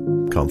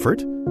them?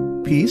 Comfort?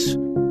 Peace?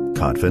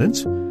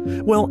 Confidence?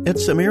 Well, at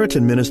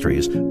Samaritan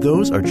Ministries,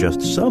 those are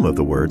just some of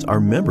the words our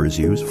members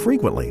use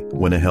frequently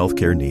when a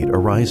healthcare need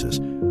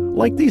arises.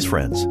 Like these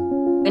friends.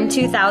 In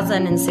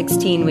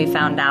 2016, we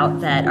found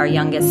out that our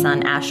youngest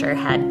son, Asher,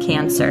 had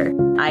cancer.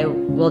 I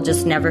will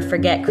just never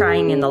forget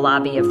crying in the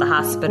lobby of the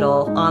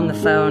hospital on the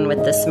phone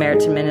with the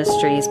Samaritan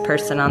Ministries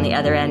person on the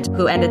other end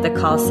who ended the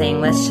call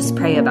saying, "Let's just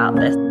pray about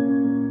this."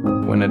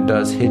 When it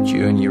does hit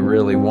you and you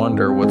really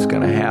wonder what's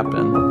going to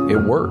happen,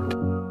 it worked.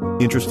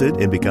 Interested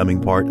in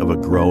becoming part of a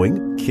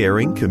growing,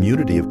 caring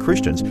community of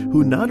Christians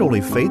who not only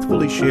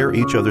faithfully share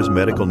each other's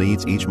medical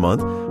needs each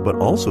month, but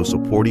also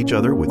support each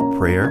other with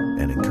prayer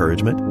and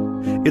encouragement?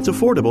 It's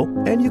affordable,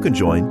 and you can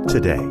join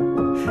today.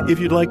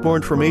 If you'd like more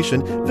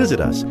information, visit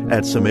us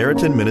at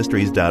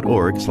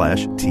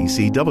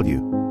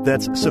samaritanministries.org/TCW.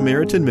 That's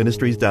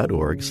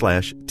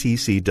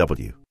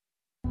samaritanministries.org/TCW.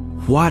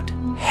 What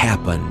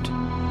happened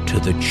to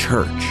the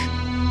church?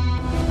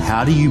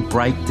 How do you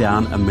break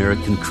down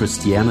American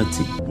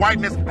Christianity?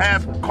 Whiteness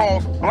has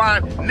caused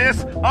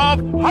blindness of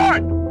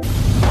heart.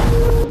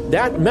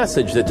 That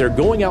message that they're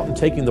going out and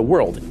taking the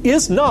world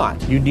is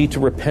not, you need to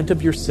repent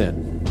of your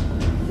sin,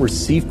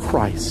 receive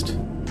Christ.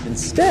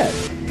 Instead,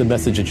 the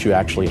message that you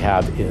actually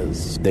have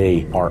is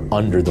they are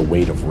under the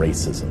weight of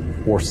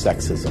racism or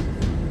sexism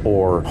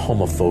or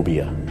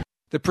homophobia.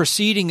 The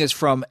proceeding is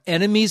from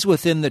Enemies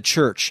Within the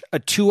Church, a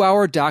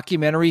 2-hour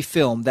documentary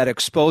film that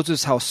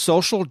exposes how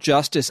social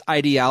justice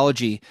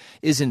ideology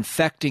is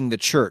infecting the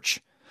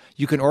church.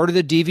 You can order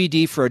the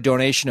DVD for a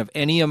donation of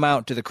any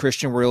amount to the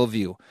Christian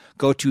Worldview.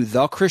 Go to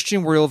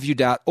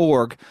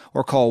thechristianworldview.org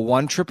or call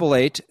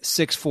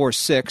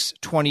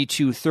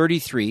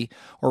 1-888-646-2233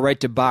 or write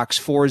to Box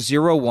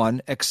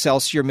 401,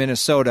 Excelsior,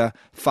 Minnesota,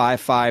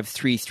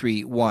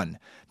 55331.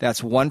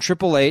 That's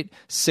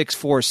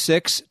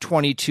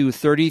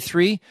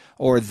 1-888-646-2233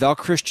 or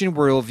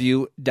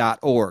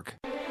thechristianworldview.org.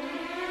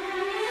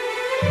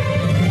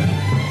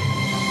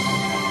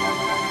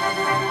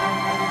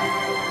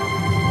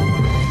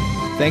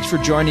 Thanks for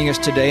joining us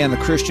today on the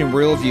Christian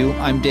Worldview.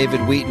 I'm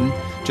David Wheaton.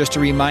 Just a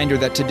reminder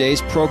that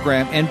today's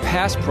program and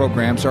past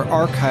programs are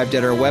archived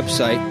at our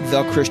website,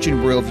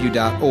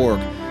 thechristianworldview.org.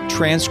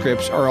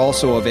 Transcripts are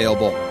also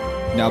available.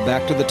 Now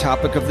back to the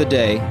topic of the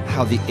day,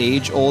 how the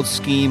age-old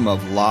scheme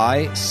of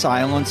lie,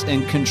 silence,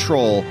 and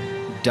control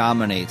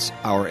dominates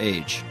our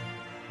age.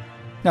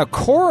 Now,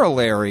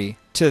 corollary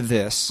to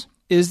this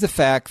is the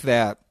fact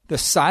that the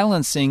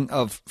silencing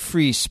of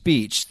free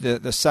speech,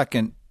 the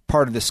second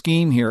part of the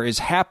scheme here, is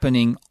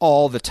happening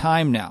all the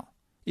time now.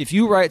 If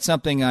you write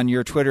something on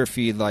your Twitter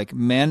feed like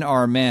men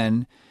are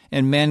men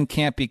and men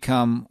can't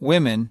become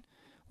women,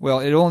 well,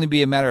 it'll only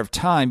be a matter of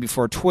time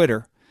before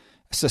Twitter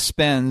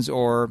suspends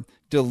or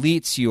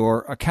deletes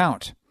your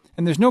account.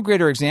 And there's no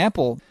greater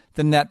example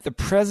than that the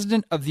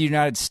President of the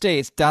United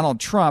States,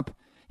 Donald Trump,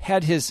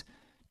 had his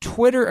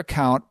Twitter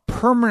account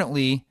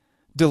permanently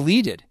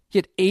deleted. He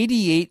had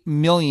 88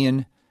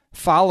 million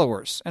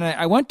followers. And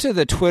I went to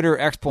the Twitter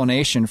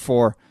explanation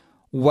for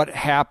what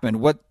happened,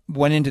 what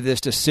went into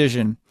this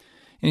decision.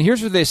 And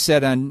here's what they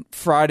said on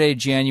Friday,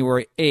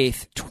 January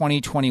 8th,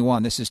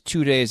 2021. This is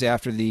 2 days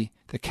after the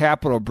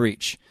Capitol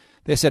breach.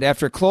 They said,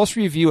 after a close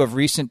review of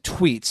recent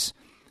tweets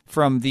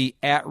from the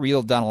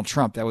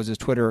 @RealDonaldTrump, that was his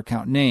Twitter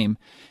account name,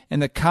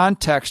 and the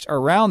context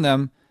around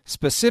them,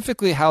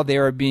 specifically how they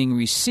are being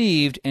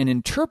received and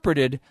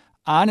interpreted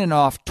on and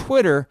off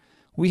Twitter,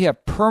 we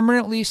have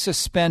permanently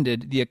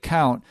suspended the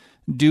account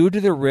due to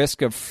the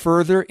risk of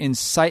further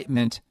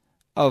incitement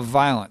of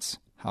violence.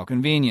 How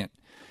convenient.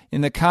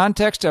 In the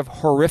context of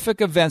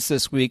horrific events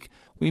this week,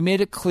 we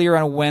made it clear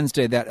on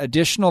Wednesday that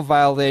additional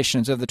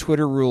violations of the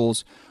Twitter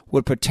rules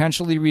would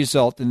potentially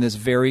result in this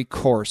very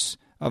course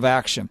of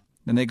action.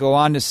 Then they go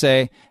on to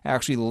say,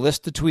 actually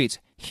list the tweets.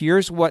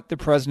 Here's what the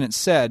president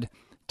said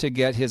to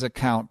get his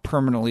account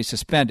permanently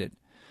suspended.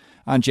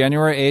 On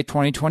January 8,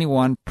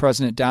 2021,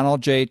 President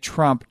Donald J.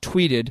 Trump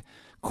tweeted,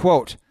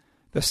 quote,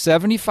 "The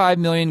 75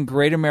 million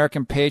great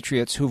American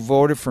patriots who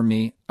voted for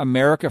me,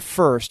 America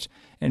first,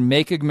 and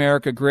Make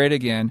America Great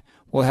Again,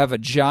 will have a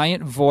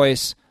giant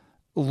voice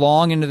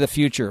long into the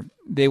future.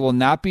 They will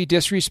not be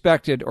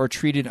disrespected or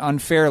treated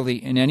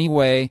unfairly in any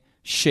way,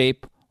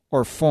 shape,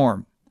 or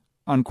form."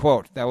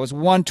 Unquote. That was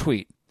one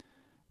tweet.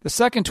 The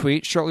second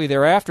tweet, shortly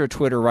thereafter,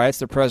 Twitter writes,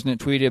 the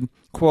president tweeted,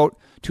 quote,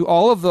 "To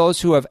all of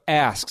those who have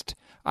asked,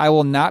 I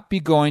will not be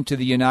going to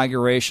the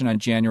inauguration on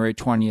January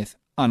 20th,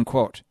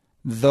 unquote.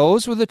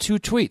 Those were the two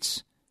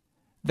tweets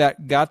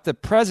that got the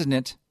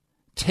president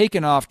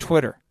taken off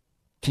Twitter.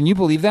 Can you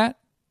believe that?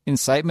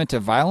 Incitement to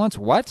violence?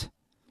 What?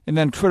 And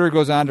then Twitter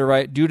goes on to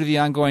write, due to the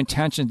ongoing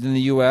tensions in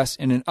the U.S.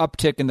 and an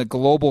uptick in the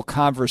global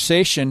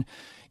conversation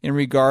in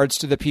regards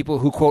to the people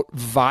who, quote,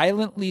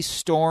 violently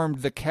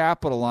stormed the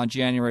Capitol on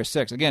January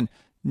 6th. Again,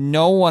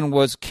 no one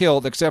was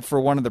killed except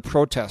for one of the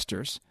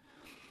protesters.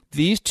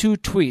 These two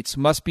tweets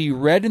must be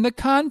read in the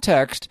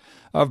context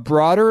of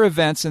broader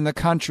events in the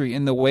country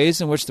in the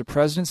ways in which the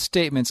president's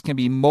statements can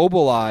be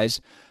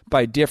mobilized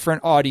by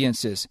different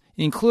audiences,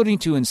 including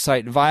to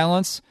incite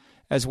violence,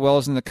 as well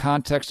as in the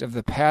context of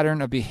the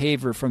pattern of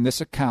behavior from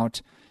this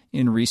account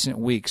in recent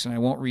weeks. And I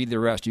won't read the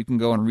rest. You can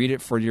go and read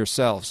it for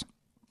yourselves.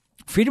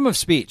 Freedom of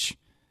speech.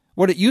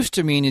 What it used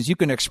to mean is you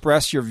can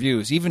express your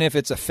views, even if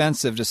it's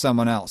offensive to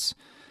someone else.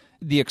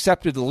 The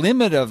accepted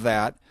limit of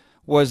that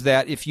was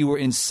that if you were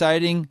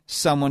inciting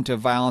someone to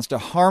violence, to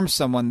harm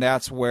someone,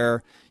 that's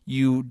where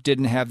you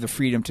didn't have the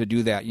freedom to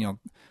do that,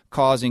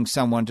 causing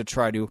someone to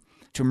try to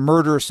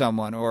murder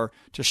someone or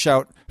to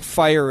shout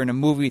fire in a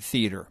movie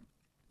theater.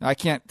 I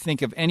can't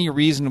think of any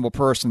reasonable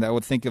person that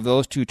would think of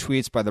those two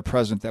tweets by the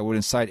president that would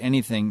incite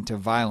anything to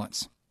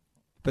violence.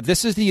 But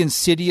this is the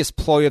insidious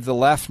ploy of the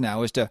left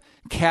now, is to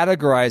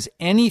categorize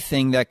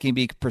anything that can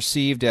be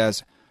perceived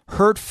as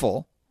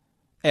hurtful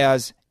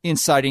as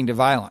inciting to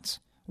violence,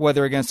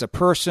 whether against a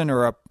person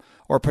or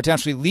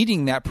potentially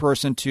leading that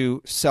person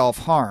to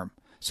self-harm.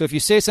 So if you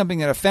say something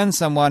that offends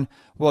someone,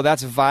 well,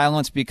 that's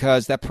violence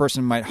because that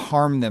person might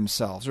harm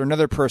themselves or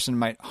another person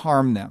might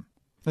harm them.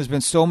 There's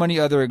been so many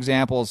other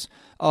examples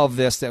of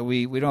this that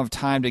we don't have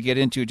time to get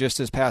into. Just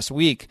this past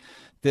week,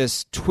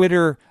 this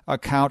Twitter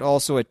account,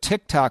 also a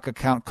TikTok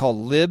account called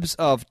Libs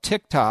of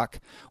TikTok,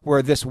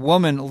 where this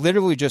woman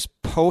literally just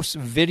posts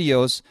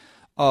videos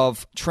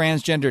of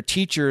transgender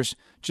teachers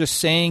just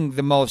saying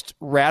the most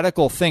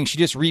radical things. She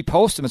just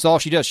reposts them. That's all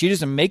she does. She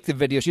doesn't make the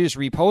video. She just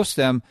reposts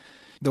them.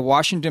 The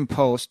Washington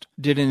Post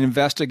did an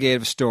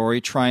investigative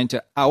story trying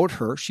to out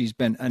her. She's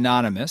been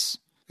anonymous,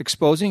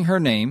 exposing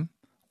her name,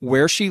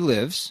 where she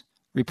lives,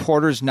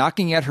 reporters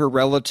knocking at her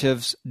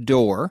relative's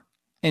door,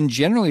 and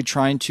generally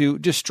trying to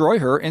destroy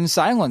her and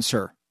silence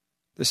her.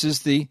 This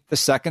is the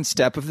second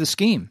step of the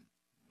scheme.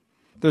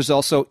 There's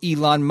also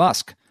Elon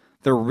Musk,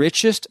 the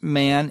richest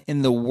man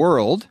in the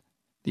world,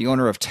 the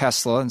owner of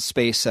Tesla and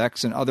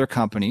SpaceX and other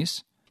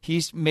companies.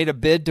 He's made a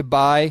bid to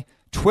buy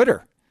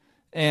Twitter,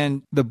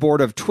 and the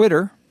board of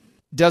Twitter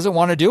doesn't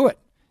want to do it,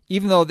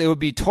 even though it would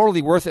be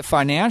totally worth it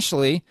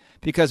financially,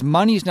 because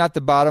money's not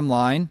the bottom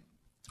line.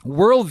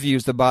 Worldview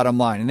is the bottom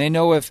line. And they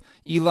know if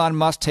Elon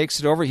Musk takes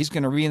it over, he's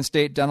going to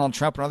reinstate Donald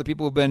Trump and other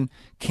people who've been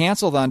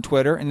canceled on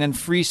Twitter, and then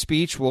free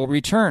speech will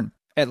return,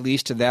 at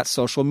least to that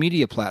social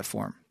media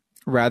platform,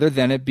 rather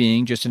than it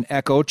being just an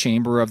echo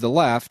chamber of the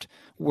left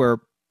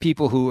where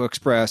people who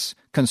express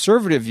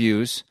conservative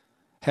views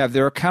have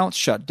their accounts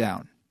shut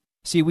down.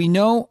 See, we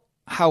know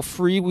how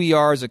free we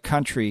are as a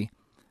country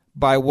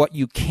by what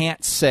you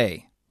can't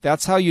say.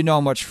 That's how you know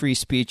how much free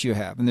speech you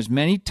have. And there's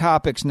many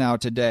topics now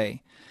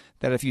today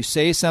that if you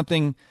say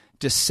something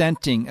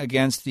dissenting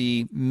against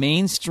the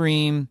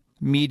mainstream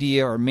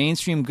media or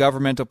mainstream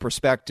governmental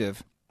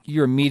perspective,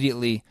 you're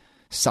immediately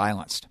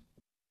silenced.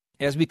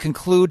 As we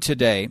conclude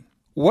today,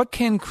 what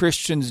can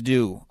Christians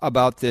do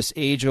about this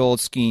age-old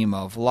scheme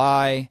of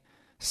lie,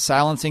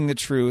 silencing the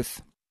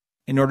truth,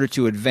 in order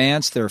to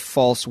advance their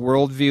false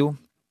worldview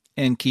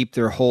and keep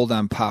their hold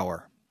on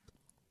power?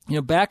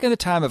 Back in the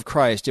time of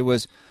Christ, it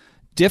was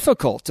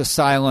difficult to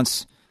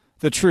silence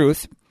the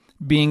truth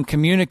being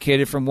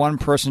communicated from one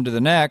person to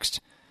the next,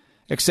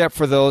 except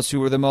for those who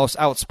were the most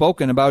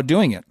outspoken about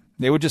doing it.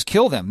 They would just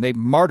kill them. They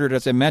martyred,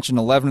 as I mentioned,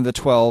 11 of the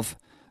 12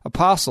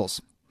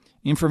 apostles.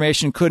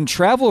 Information couldn't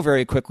travel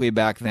very quickly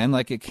back then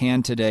like it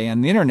can today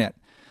on the internet.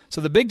 So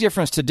the big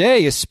difference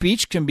today is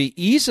speech can be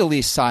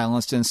easily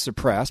silenced and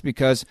suppressed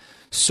because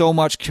so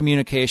much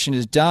communication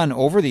is done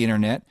over the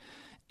internet,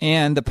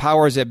 and the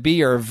powers that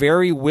be are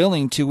very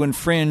willing to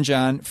infringe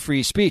on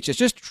free speech. It's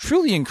just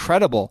truly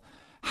incredible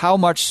how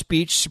much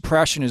speech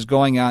suppression is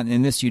going on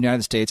in this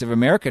United States of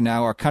America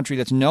now, a country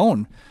that's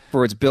known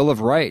for its Bill of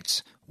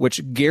Rights,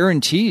 which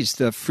guarantees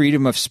the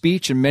freedom of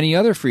speech and many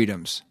other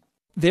freedoms.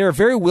 They are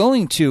very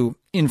willing to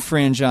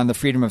infringe on the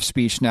freedom of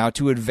speech now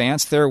to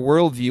advance their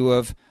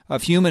worldview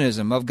of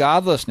humanism, of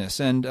godlessness,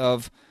 and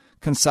of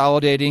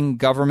consolidating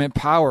government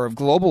power, of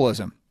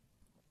globalism.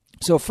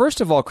 So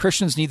first of all,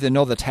 Christians need to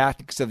know the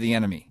tactics of the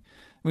enemy.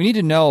 We need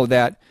to know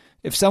that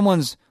if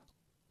someone's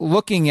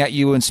looking at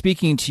you and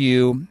speaking to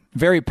you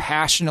very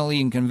passionately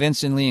and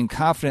convincingly and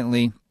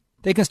confidently,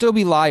 they can still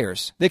be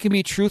liars. They can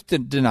be truth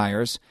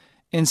deniers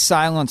and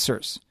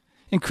silencers.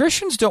 And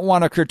Christians don't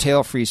want to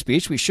curtail free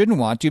speech. We shouldn't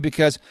want to,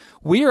 because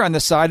we are on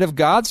the side of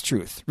God's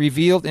truth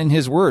revealed in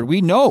His Word.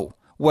 We know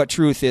what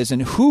truth is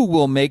and who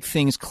will make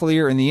things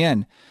clear in the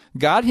end.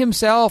 God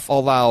Himself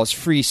allows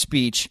free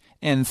speech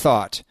and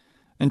thought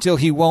until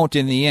He won't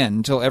in the end,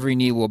 until every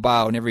knee will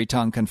bow and every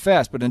tongue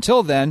confess. But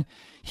until then,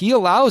 He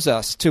allows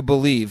us to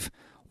believe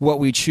what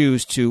we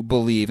choose to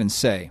believe and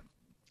say.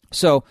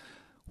 So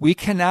we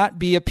cannot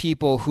be a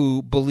people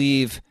who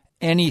believe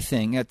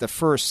anything at the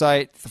first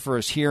sight, the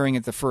first hearing,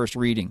 at the first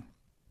reading.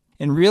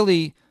 And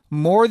really,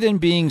 more than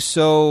being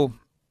so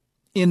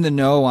in the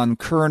know on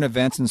current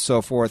events and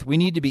so forth, we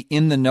need to be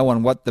in the know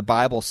on what the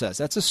Bible says.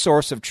 That's a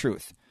source of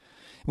truth.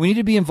 We need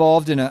to be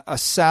involved in a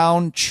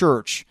sound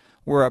church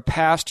where a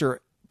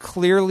pastor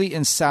clearly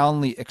and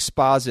soundly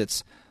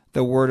exposits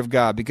the Word of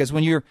God. Because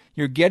when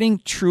you're getting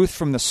truth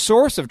from the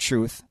source of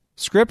truth,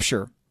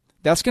 Scripture,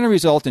 that's going to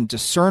result in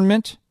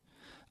discernment,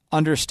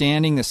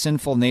 understanding the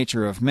sinful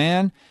nature of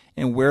man,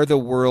 and where the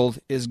world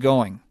is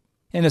going.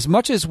 And as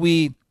much as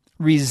we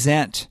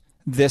resent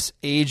this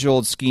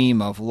age-old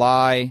scheme of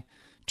lie,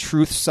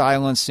 truth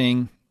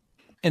silencing,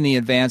 and the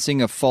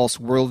advancing of false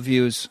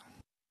worldviews,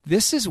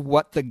 this is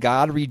what the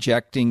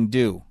God-rejecting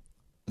do.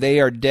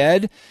 They are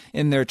dead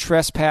in their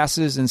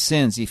trespasses and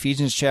sins,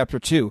 Ephesians chapter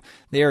 2.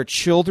 They are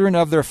children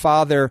of their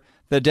father,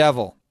 the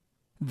devil.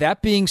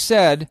 That being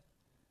said,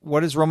 what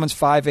does Romans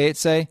 5:8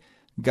 say?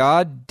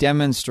 God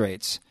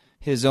demonstrates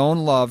His own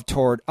love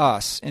toward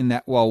us in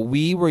that while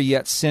we were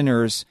yet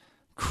sinners,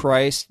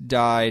 Christ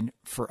died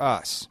for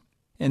us.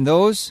 And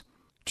those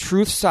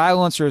truth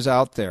silencers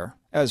out there,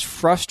 as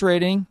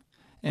frustrating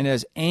and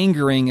as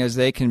angering as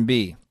they can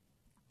be,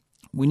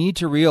 we need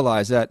to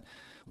realize that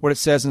what it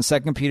says in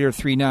 2 Peter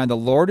 3:9, the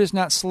Lord is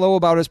not slow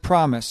about His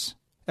promise,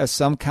 as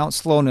some count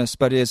slowness,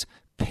 but is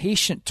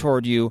patient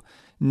toward you,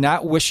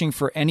 not wishing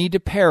for any to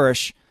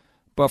perish,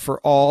 but for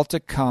all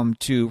to come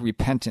to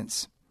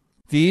repentance.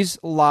 These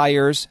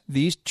liars,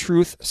 these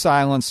truth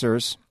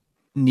silencers,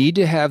 need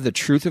to have the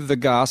truth of the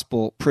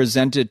gospel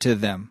presented to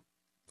them.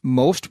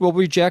 Most will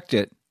reject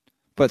it,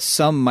 but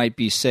some might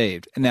be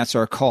saved, and that's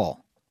our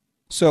call.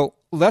 So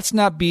let's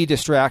not be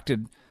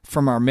distracted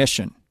from our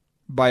mission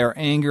by our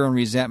anger and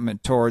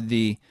resentment toward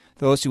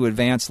those who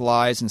advance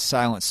lies and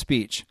silent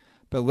speech,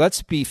 but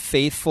let's be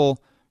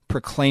faithful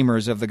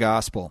proclaimers of the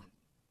gospel.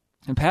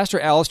 And Pastor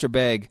Alistair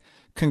Begg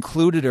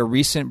concluded a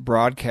recent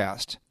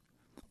broadcast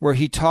where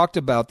he talked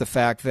about the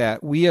fact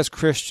that we as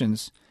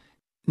Christians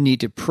need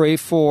to pray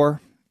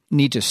for,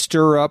 need to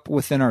stir up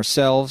within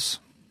ourselves,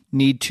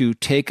 need to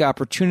take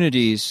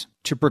opportunities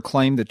to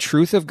proclaim the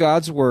truth of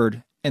God's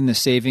Word and the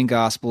saving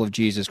gospel of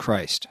Jesus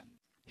Christ.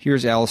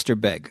 Here's Alistair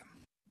Begg.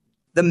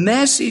 The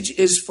message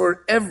is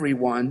for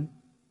everyone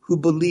who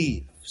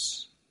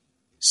believes.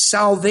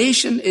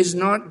 Salvation is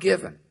not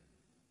given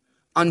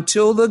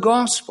until the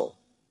gospel,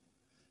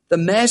 the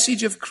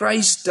message of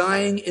Christ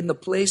dying in the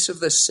place of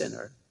the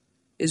sinner,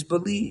 is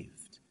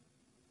believed.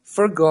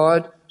 For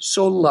God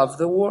so loved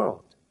the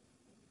world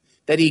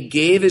that He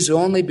gave His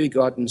only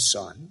begotten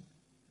Son,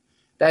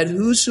 that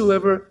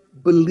whosoever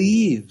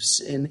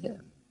believes in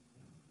Him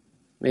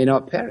may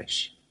not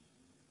perish,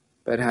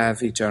 but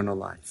have eternal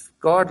life.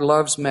 God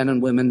loves men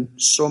and women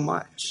so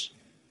much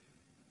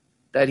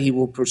that He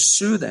will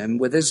pursue them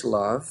with His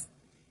love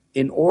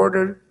in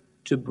order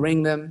to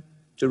bring them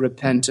to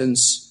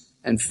repentance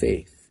and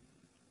faith.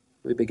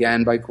 We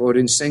began by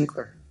quoting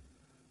Sinclair,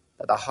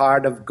 that the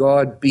heart of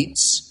God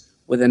beats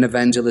with an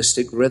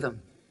evangelistic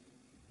rhythm.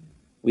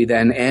 We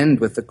then end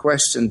with the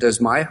question, does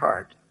my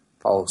heart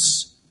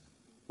pulse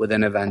with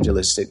an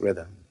evangelistic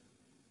rhythm?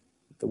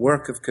 The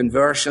work of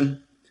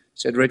conversion,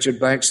 said Richard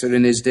Baxter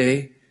in his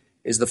day,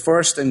 is the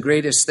first and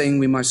greatest thing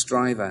we must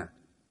strive at.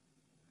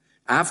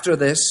 After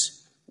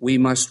this, we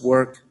must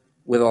work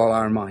with all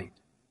our might.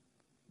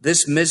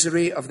 This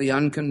misery of the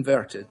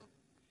unconverted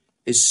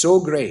is so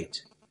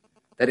great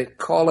that it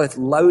calleth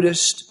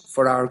loudest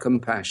for our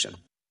compassion.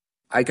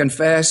 I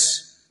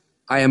confess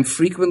I am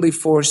frequently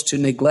forced to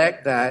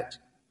neglect that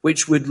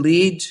which would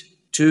lead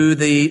to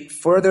the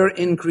further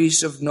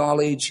increase of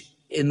knowledge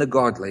in the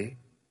godly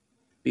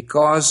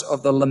because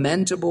of the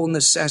lamentable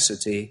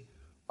necessity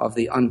of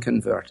the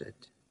unconverted.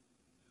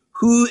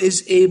 Who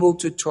is able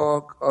to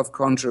talk of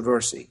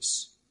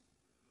controversies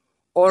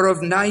or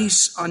of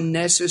nice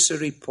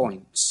unnecessary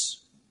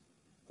points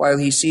while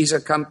he sees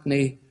a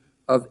company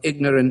of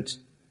ignorant,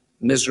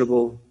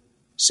 miserable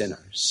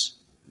sinners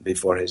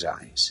before his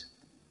eyes.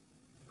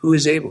 Who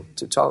is able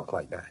to talk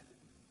like that?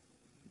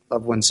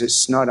 Loved ones,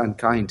 it's not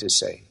unkind to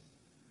say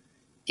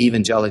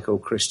evangelical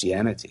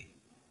Christianity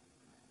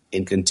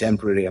in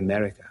contemporary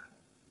America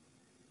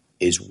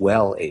is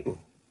well able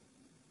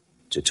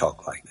to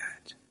talk like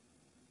that.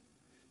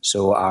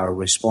 So our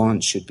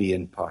response should be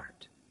in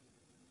part,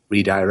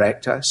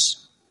 redirect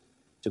us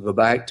to go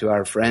back to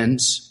our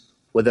friends,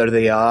 whether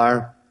they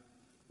are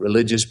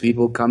religious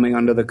people coming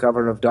under the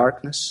cover of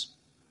darkness,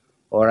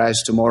 or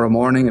as tomorrow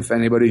morning, if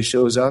anybody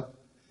shows up,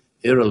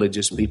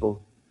 irreligious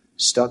people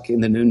stuck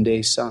in the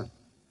noonday sun.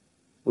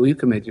 Will you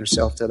commit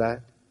yourself to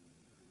that?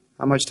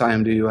 How much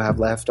time do you have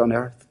left on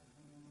earth?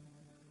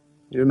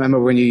 Do you remember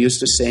when you used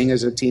to sing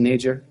as a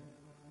teenager?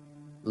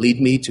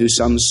 Lead me to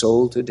some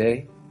soul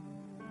today.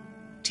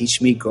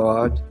 Teach me,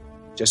 God,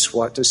 just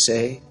what to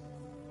say.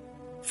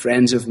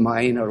 Friends of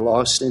mine are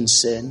lost in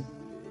sin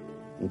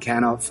and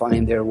cannot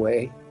find their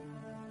way.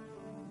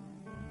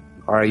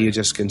 Or are you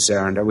just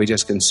concerned? Are we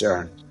just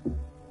concerned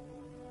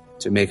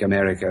to make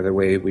America the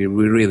way we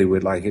really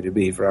would like it to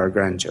be for our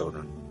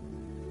grandchildren?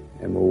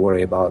 And we'll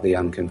worry about the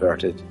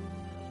unconverted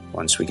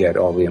once we get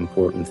all the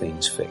important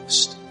things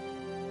fixed.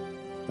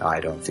 No, I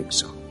don't think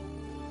so.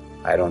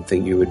 I don't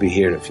think you would be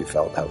here if you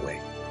felt that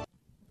way.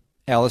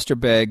 Alistair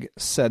Begg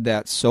said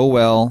that so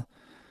well.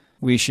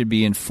 We should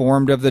be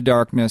informed of the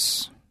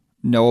darkness,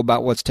 know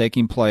about what's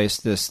taking place,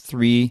 this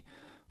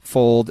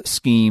threefold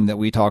scheme that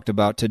we talked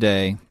about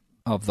today,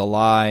 of the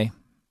lie,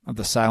 of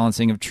the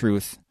silencing of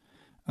truth,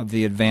 of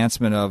the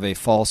advancement of a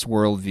false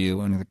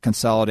worldview, and the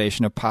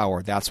consolidation of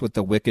power. That's what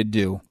the wicked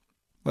do.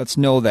 Let's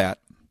know that,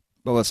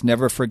 but let's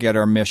never forget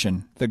our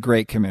mission, the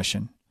Great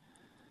Commission,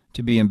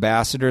 to be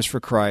ambassadors for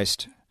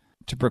Christ,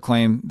 to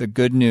proclaim the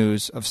good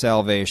news of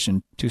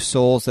salvation to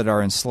souls that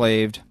are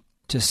enslaved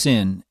to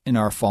sin in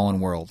our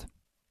fallen world.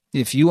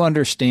 If you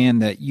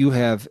understand that you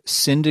have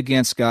sinned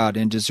against God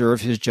and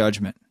deserve His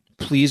judgment,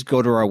 please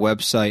go to our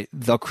website,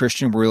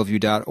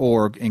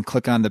 thechristianworldview.org, and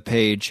click on the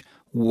page,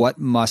 What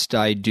Must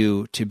I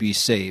Do to Be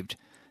Saved?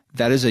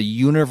 That is a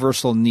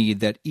universal need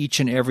that each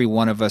and every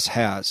one of us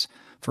has.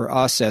 For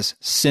us as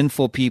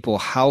sinful people,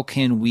 how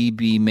can we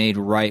be made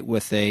right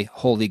with a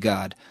holy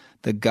God?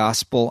 The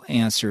gospel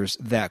answers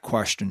that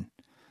question.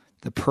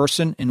 The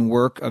person and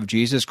work of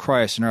Jesus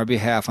Christ on our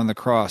behalf on the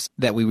cross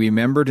that we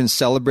remembered and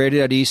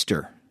celebrated at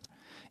Easter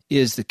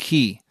is the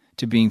key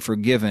to being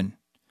forgiven,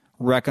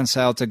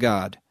 reconciled to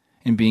God,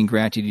 and being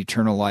granted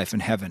eternal life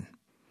in heaven.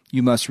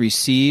 You must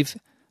receive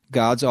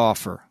God's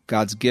offer,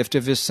 God's gift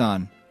of His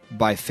Son,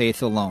 by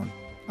faith alone,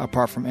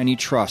 apart from any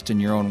trust in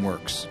your own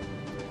works.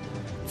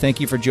 Thank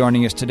you for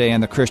joining us today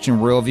on the Christian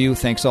Worldview.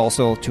 Thanks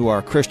also to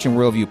our Christian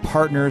Worldview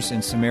partners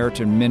and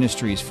Samaritan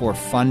Ministries for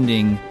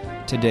funding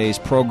today's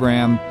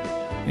program.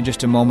 In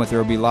just a moment, there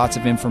will be lots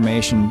of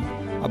information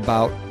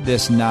about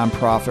this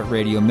nonprofit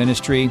radio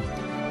ministry.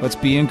 Let's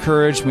be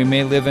encouraged. We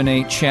may live in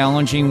a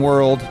challenging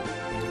world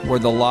where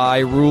the lie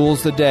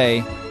rules the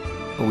day,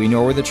 but we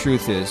know where the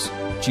truth is.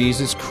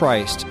 Jesus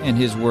Christ and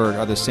His Word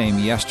are the same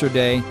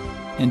yesterday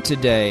and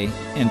today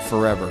and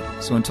forever.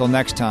 So until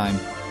next time,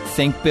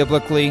 think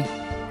biblically,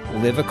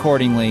 live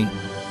accordingly,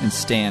 and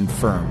stand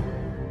firm.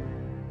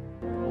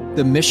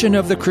 The mission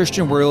of the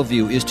Christian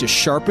Worldview is to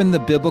sharpen the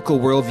biblical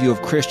worldview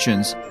of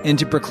Christians and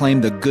to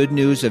proclaim the good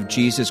news of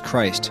Jesus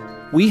Christ.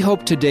 We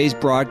hope today's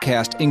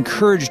broadcast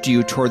encouraged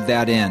you toward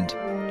that end.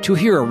 To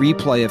hear a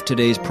replay of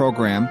today's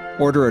program,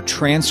 order a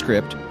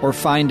transcript, or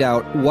find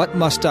out what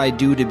must I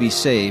do to be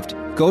saved,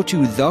 go to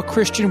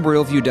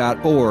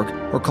thechristianworldview.org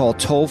or call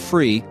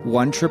toll-free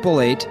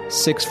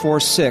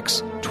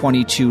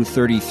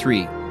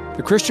 1-888-646-2233.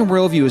 The Christian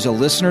Worldview is a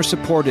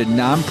listener-supported,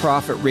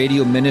 nonprofit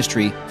radio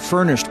ministry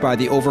furnished by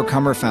the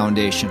Overcomer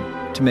Foundation.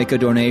 To make a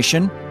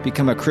donation,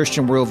 become a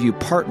Christian Worldview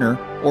partner,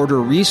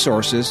 order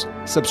resources,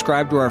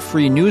 subscribe to our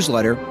free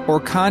newsletter, or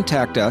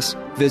contact us,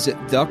 visit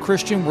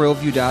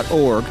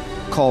thechristianworldview.org,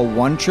 call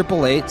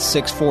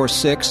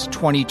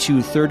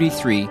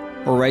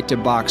 1-888-646-2233, or write to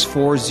Box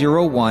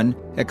 401,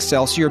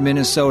 Excelsior,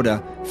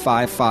 Minnesota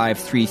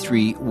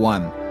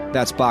 55331.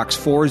 That's Box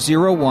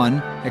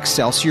 401,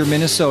 Excelsior,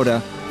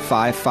 Minnesota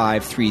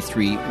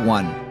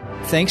 55331.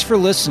 Thanks for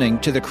listening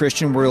to the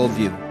Christian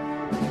Worldview.